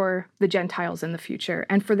helpful for the Gentiles in the future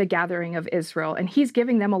and for the gathering of Israel. And he's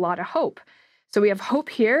giving them a lot of hope. So we have hope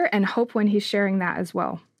here and hope when he's sharing that as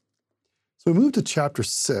well. So we move to chapter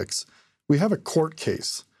 6. We have a court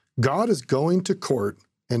case. God is going to court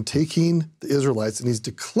and taking the Israelites, and he's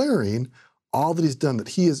declaring all that he's done, that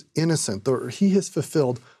he is innocent, or he has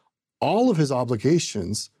fulfilled all of his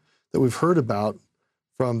obligations that we've heard about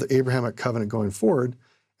from the Abrahamic covenant going forward.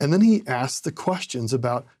 And then he asks the questions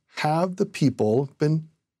about, have the people been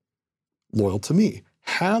loyal to me?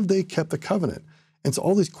 Have they kept the covenant? And so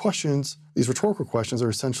all these questions, these rhetorical questions, are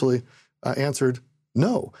essentially answered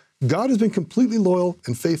no. God has been completely loyal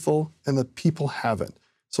and faithful, and the people haven't.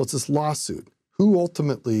 So it's this lawsuit. Who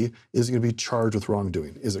ultimately is going to be charged with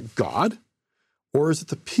wrongdoing? Is it God, or is it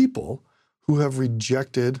the people who have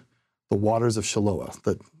rejected the waters of Shiloah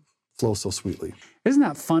that flow so sweetly? Isn't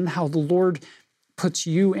that fun how the Lord puts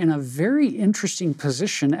you in a very interesting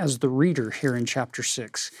position as the reader here in chapter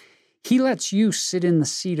 6. He lets you sit in the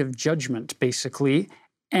seat of judgment, basically,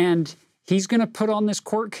 and he's going to put on this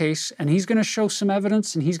court case, and he's going to show some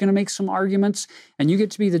evidence, and he's going to make some arguments, and you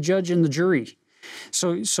get to be the judge and the jury.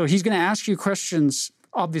 So he's going to ask you questions.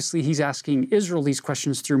 Obviously, he's asking Israel these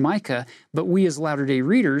questions through Micah, but we as Latter-day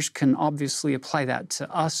readers can obviously apply that to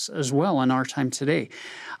us as well in our time today.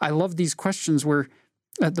 I love these questions where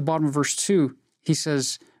at the bottom of verse 2, he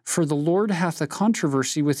says, for the Lord hath a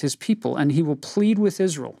controversy with his people, and he will plead with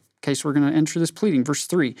Israel. Okay, so we're going to enter this pleading. Verse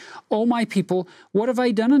 3, O my people, what have I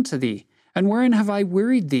done unto thee? And wherein have I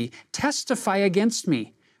wearied thee? Testify against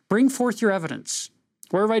me. Bring forth your evidence.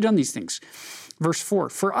 Where have I done these things? Verse 4,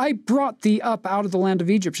 for I brought thee up out of the land of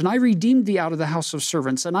Egypt, and I redeemed thee out of the house of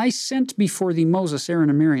servants, and I sent before thee Moses, Aaron,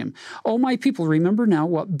 and Miriam. O my people, remember now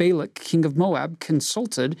what Balak, king of Moab,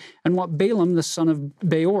 consulted, and what Balaam, the son of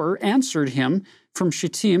Beor, answered him from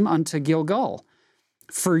Shittim unto Gilgal.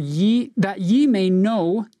 For that ye may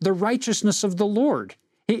know the righteousness of the Lord.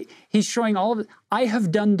 He's showing all of it. I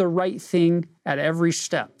have done the right thing at every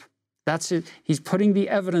step. That's it. He's putting the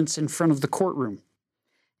evidence in front of the courtroom.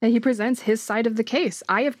 And he presents his side of the case.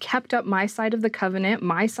 I have kept up my side of the covenant,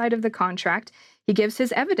 my side of the contract. He gives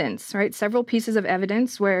his evidence, right? Several pieces of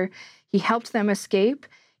evidence where he helped them escape.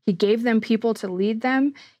 He gave them people to lead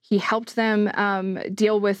them. He helped them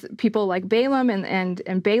deal with people like Balaam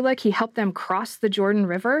and Balak. He helped them cross the Jordan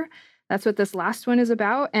River. That's what this last one is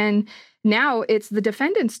about. And now it's the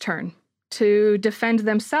defendant's turn to defend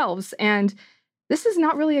themselves. And this is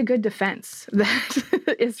not really a good defense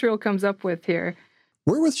that Israel comes up with here.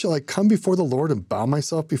 Wherewith shall I come before the Lord and bow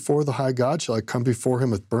myself before the high God? Shall I come before him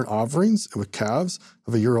with burnt offerings and with calves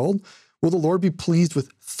of a year old? Will the Lord be pleased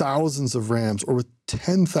with thousands of rams or with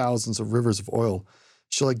 10,000s of rivers of oil?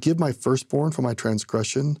 Shall I give my firstborn for my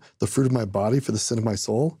transgression, the fruit of my body for the sin of my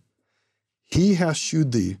soul? He hath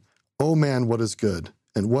shewed thee, O man, what is good,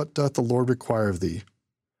 and what doth the Lord require of thee?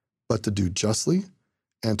 But to do justly,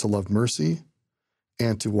 and to love mercy,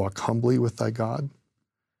 and to walk humbly with thy God.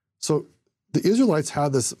 So the Israelites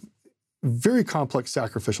had this very complex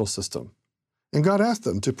sacrificial system, and God asked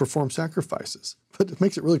them to perform sacrifices. But it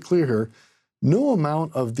makes it really clear here, no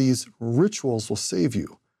amount of these rituals will save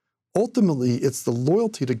you. Ultimately, it's the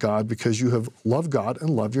loyalty to God because you have loved God and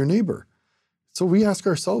loved your neighbor. So we ask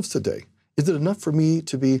ourselves today, is it enough for me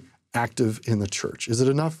to be active in the church? Is it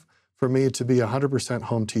enough for me to be a 100%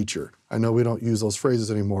 home teacher? I know we don't use those phrases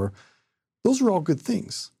anymore. Those are all good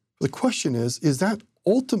things. The question is that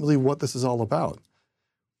ultimately what this is all about?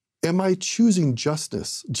 Am I choosing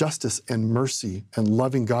justice and mercy and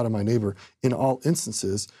loving God and my neighbor in all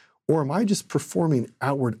instances, or am I just performing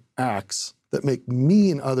outward acts that make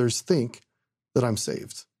me and others think that I'm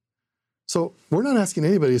saved? So we're not asking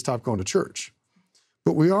anybody to stop going to church,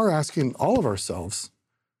 but we are asking all of ourselves,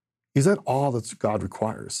 is that all that God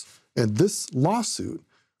requires? And this lawsuit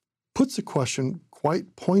puts the question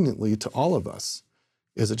quite poignantly to all of us.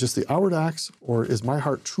 Is it just the outward acts, or is my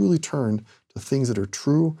heart truly turned to things that are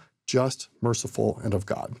true, just, merciful, and of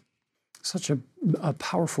God? Such a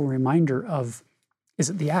powerful reminder of, is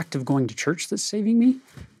it the act of going to church that's saving me?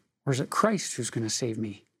 Or is it Christ who's going to save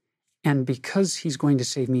me? And because he's going to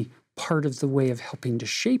save me, part of the way of helping to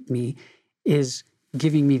shape me is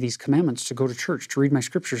giving me these commandments to go to church, to read my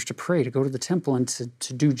scriptures, to pray, to go to the temple, and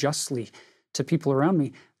to do justly to people around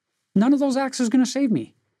me. None of those acts is going to save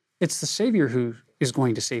me. It's the Savior who is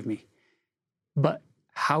going to save me. But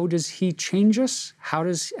how does he change us? How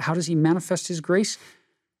does he manifest his grace?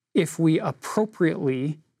 If we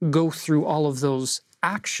appropriately go through all of those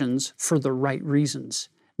actions for the right reasons,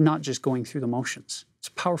 not just going through the motions. It's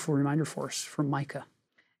a powerful reminder for us from Micah.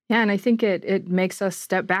 Yeah, and I think it makes us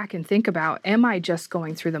step back and think about, am I just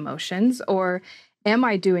going through the motions, or am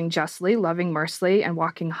I doing justly, loving mercifully, and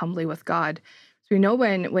walking humbly with God? So we know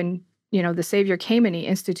when the Savior came and he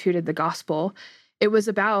instituted the gospel, it was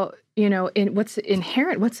about, in what's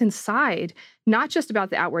inherent, what's inside, not just about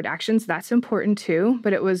the outward actions, that's important too,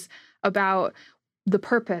 but it was about the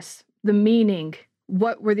purpose, the meaning,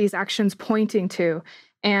 what were these actions pointing to?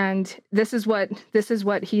 And this is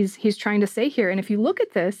what he's trying to say here. And if you look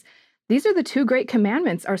at this, these are the two great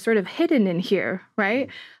commandments are sort of hidden in here, right?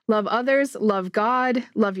 Love others, love God,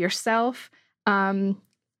 love yourself,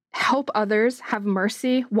 help others, have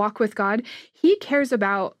mercy, walk with God. He cares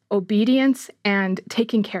about obedience and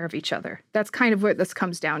taking care of each other. That's kind of what this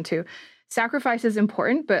comes down to. Sacrifice is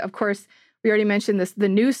important, but of course, we already mentioned this, the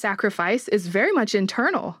new sacrifice is very much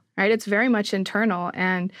internal, right? It's very much internal.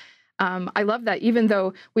 And I love that even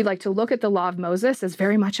though we like to look at the law of Moses as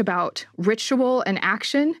very much about ritual and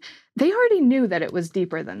action, they already knew that it was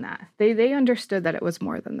deeper than that. They understood that it was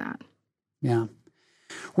more than that. Yeah.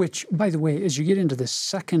 Which, by the way, as you get into the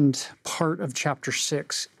second part of chapter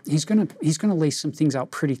 6, he's going to lay some things out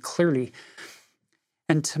pretty clearly.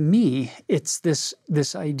 And to me, it's this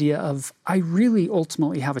idea of, I really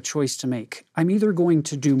ultimately have a choice to make. I'm either going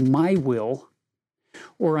to do my will,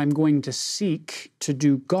 or I'm going to seek to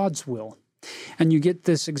do God's will. And you get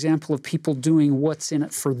this example of people doing what's in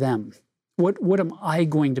it for them. What am I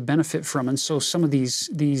going to benefit from? And so some of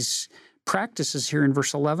these practices here in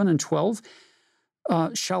verse 11 and 12,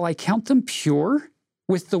 shall I count them pure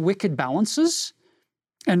with the wicked balances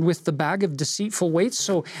and with the bag of deceitful weights?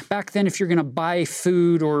 So back then, if you're going to buy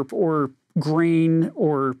food or grain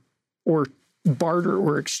or barter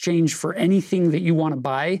or exchange for anything that you want to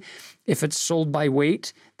buy, if it's sold by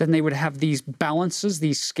weight, then they would have these balances,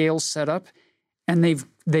 these scales set up, and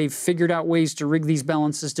they've figured out ways to rig these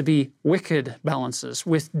balances to be wicked balances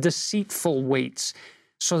with deceitful weights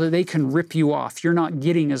so that they can rip you off. You're not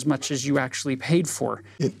getting as much as you actually paid for.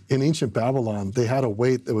 In ancient Babylon, they had a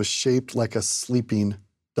weight that was shaped like a sleeping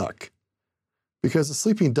duck, because a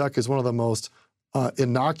sleeping duck is one of the most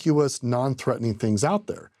innocuous, non-threatening things out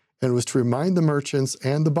there. And it was to remind the merchants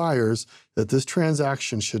and the buyers that this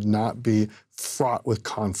transaction should not be fraught with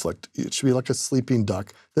conflict. It should be like a sleeping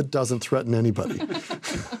duck that doesn't threaten anybody.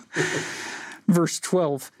 Verse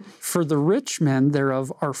 12, for the rich men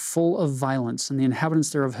thereof are full of violence, and the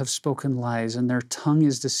inhabitants thereof have spoken lies, and their tongue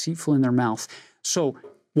is deceitful in their mouth. So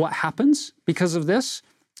what happens because of this?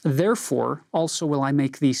 Therefore also will I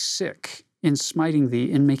make thee sick in smiting thee,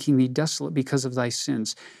 in making thee desolate because of thy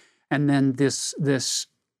sins. And then this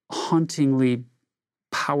hauntingly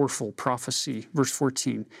powerful prophecy, verse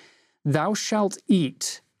 14, thou shalt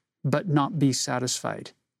eat, but not be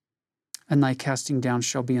satisfied, and thy casting down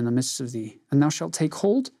shall be in the midst of thee. And thou shalt take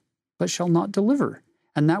hold, but shall not deliver.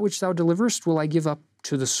 And that which thou deliverest will I give up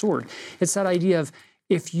to the sword. It's that idea of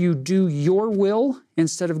if you do your will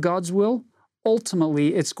instead of God's will,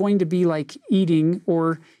 ultimately it's going to be like eating,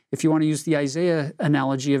 or if you want to use the Isaiah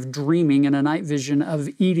analogy of dreaming in a night vision, of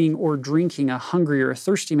eating or drinking a hungry or a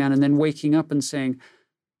thirsty man and then waking up and saying,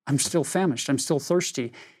 I'm still famished, I'm still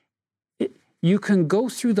thirsty. You can go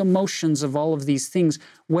through the motions of all of these things,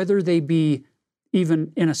 whether they be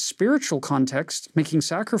even in a spiritual context, making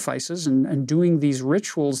sacrifices and doing these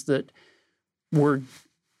rituals that were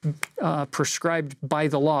prescribed by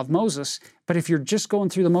the law of Moses. But if you're just going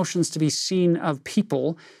through the motions to be seen of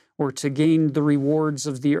people or to gain the rewards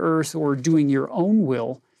of the earth or doing your own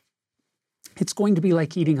will, it's going to be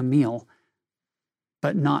like eating a meal,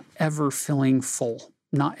 but not ever feeling full,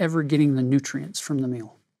 not ever getting the nutrients from the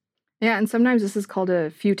meal. Yeah, and sometimes this is called a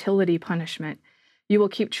futility punishment. You will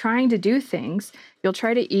keep trying to do things. You'll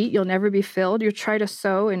try to eat. You'll never be filled. You'll try to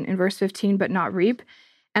sow in verse 15, but not reap.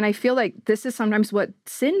 And I feel like this is sometimes what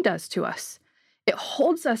sin does to us. It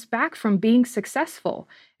holds us back from being successful.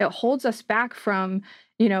 It holds us back from,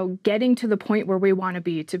 getting to the point where we want to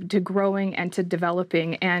be, to growing and to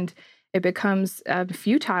developing. And it becomes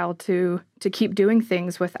futile to keep doing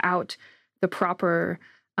things without the proper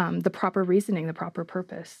reasoning, the proper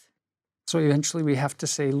purpose. So eventually we have to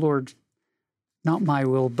say, Lord, not my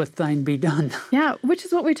will, but thine be done. Yeah, which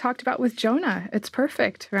is what we talked about with Jonah. It's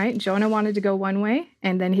perfect, right? Jonah wanted to go one way,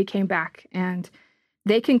 and then he came back, and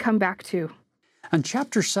they can come back too. And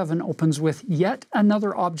chapter 7 opens with yet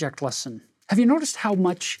another object lesson. Have you noticed how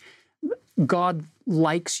much God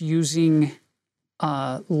likes using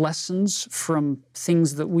lessons from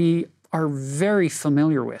things that we are very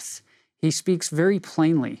familiar with? He speaks very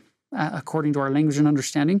plainly, according to our language and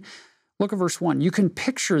understanding. Look at verse 1. You can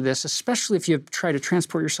picture this, especially if you try to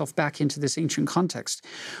transport yourself back into this ancient context.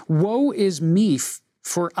 Woe is me,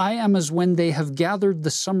 for I am as when they have gathered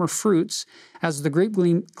the summer fruits, as the grape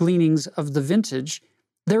gleanings of the vintage.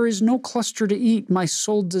 There is no cluster to eat. My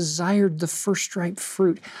soul desired the first ripe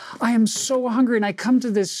fruit. I am so hungry, and I come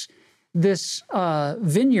to this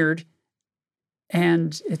vineyard,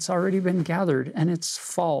 and it's already been gathered, and it's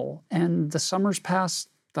fall, and the summer's passed,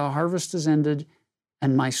 the harvest is ended,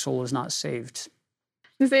 and my soul is not saved.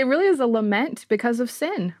 It really is a lament because of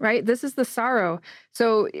sin, right? This is the sorrow.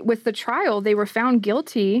 So with the trial, they were found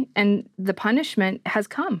guilty, and the punishment has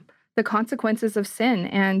come, the consequences of sin.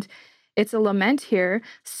 And it's a lament here,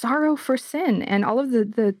 sorrow for sin, and all of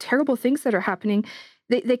the terrible things that are happening.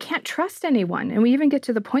 They can't trust anyone. And we even get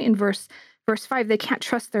to the point in verse 5, they can't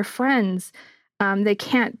trust their friends. They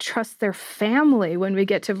can't trust their family when we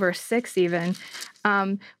get to verse 6 even.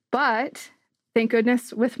 But thank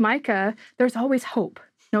goodness with Micah, there's always hope.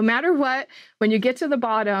 No matter what, when you get to the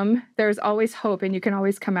bottom, there's always hope, and you can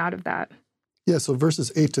always come out of that. Yeah, so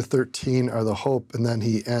verses 8 to 13 are the hope, and then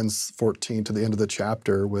he ends 14 to the end of the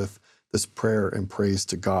chapter with this prayer and praise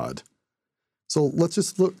to God. So let's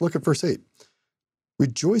just look at verse 8.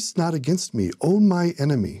 Rejoice not against me, O my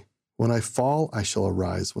enemy. When I fall, I shall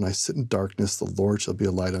arise. When I sit in darkness, the Lord shall be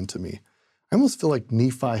a light unto me. I almost feel like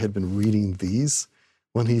Nephi had been reading these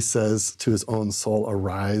when he says to his own soul,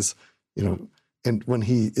 arise, and when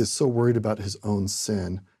he is so worried about his own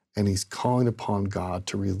sin, and he's calling upon God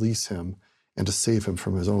to release him and to save him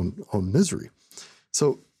from his own misery.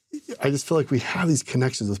 So I just feel like we have these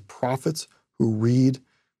connections with prophets who read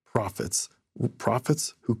prophets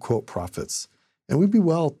who quote prophets. And we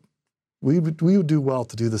would do well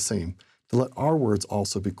to do the same, to let our words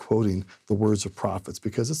also be quoting the words of prophets,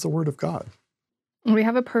 because it's the word of God. We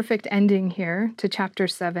have a perfect ending here to chapter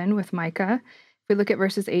 7 with Micah. If we look at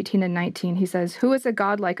verses 18 and 19, he says, Who is a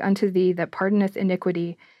God like unto thee that pardoneth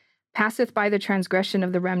iniquity, passeth by the transgression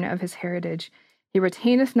of the remnant of his heritage? He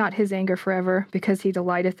retaineth not his anger forever, because he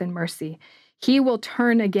delighteth in mercy. He will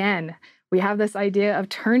turn again. We have this idea of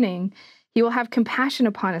turning. He will have compassion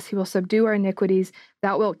upon us. He will subdue our iniquities.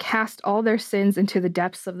 Thou wilt cast all their sins into the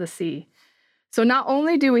depths of the sea. So not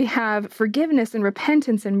only do we have forgiveness and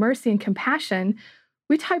repentance and mercy and compassion,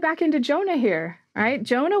 we tie back into Jonah here, right?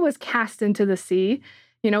 Jonah was cast into the sea,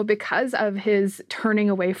 because of his turning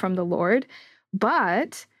away from the Lord.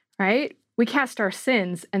 But, right, we cast our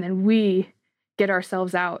sins, and then we get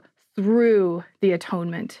ourselves out through the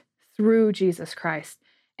atonement, through Jesus Christ.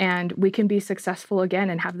 And we can be successful again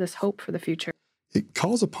and have this hope for the future. It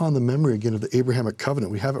calls upon the memory again of the Abrahamic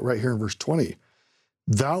covenant. We have it right here in verse 20.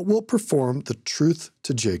 Thou wilt perform the truth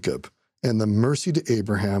to Jacob and the mercy to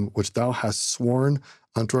Abraham, which thou hast sworn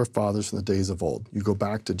unto our fathers from the days of old. You go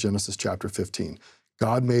back to Genesis chapter 15.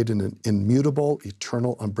 God made an immutable,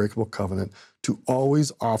 eternal, unbreakable covenant to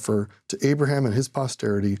always offer to Abraham and his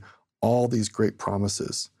posterity all these great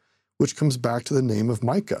promises, which comes back to the name of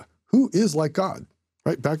Micah. Who is like God?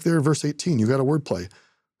 Right back there in verse 18, you got a wordplay.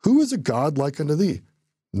 Who is a God like unto thee?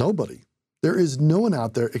 Nobody. There is no one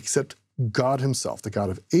out there except God himself, the God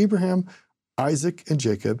of Abraham, Isaac, and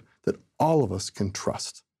Jacob, that all of us can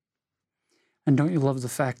trust. And don't you love the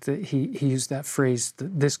fact that he used that phrase,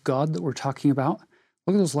 this God that we're talking about?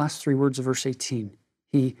 Look at those last three words of verse 18.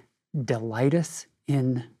 He delighteth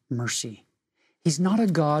in mercy. He's not a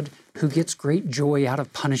God who gets great joy out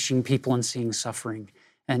of punishing people and seeing suffering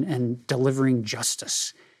and delivering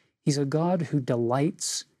justice. He's a God who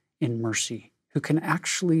delights in mercy, who can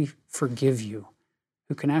actually forgive you,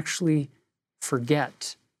 who can actually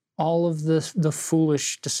forget all of the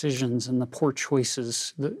foolish decisions and the poor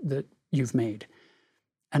choices that you've made.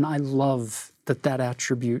 And I love that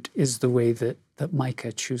attribute is the way that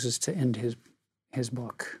Micah chooses to end his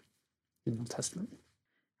book in the Old Testament.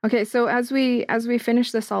 Okay, so as we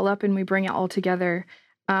finish this all up and we bring it all together,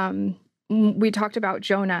 we talked about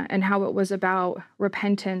Jonah and how it was about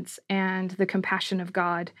repentance and the compassion of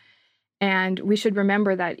God. And we should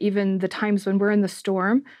remember that even the times when we're in the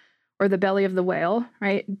storm or the belly of the whale,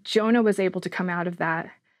 right? Jonah was able to come out of that.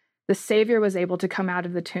 The Savior was able to come out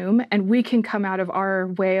of the tomb, and we can come out of our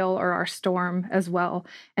whale or our storm as well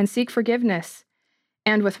and seek forgiveness.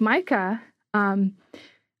 And with Micah,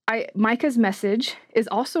 Micah's message is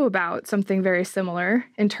also about something very similar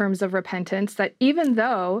in terms of repentance, that even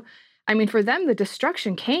though, for them, the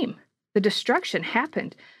destruction came. The destruction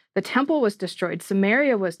happened. The temple was destroyed.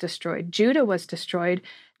 Samaria was destroyed. Judah was destroyed.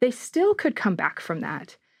 They still could come back from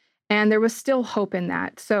that. And there was still hope in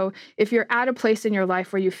that. So if you're at a place in your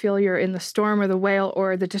life where you feel you're in the storm or the whale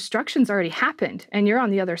or the destruction's already happened and you're on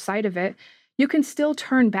the other side of it, you can still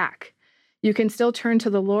turn back. You can still turn to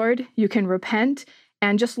the Lord. You can repent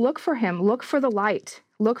and just look for him. Look for the light.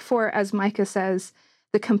 Look for, as Micah says,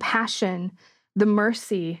 the compassion, the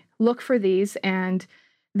mercy. Look for these, and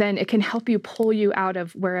then it can help you pull you out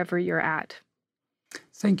of wherever you're at.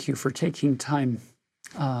 Thank you for taking time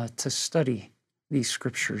to study these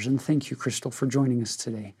scriptures. And thank you, Crystal, for joining us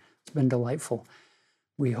today. It's been delightful.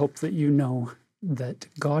 We hope that you know that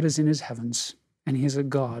God is in his heavens, and he is a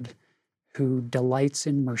God who delights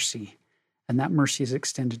in mercy, and that mercy is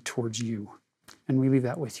extended towards you. And we leave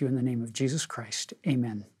that with you in the name of Jesus Christ.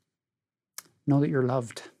 Amen. Know that you're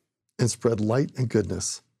loved. And spread light and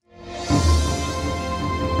goodness.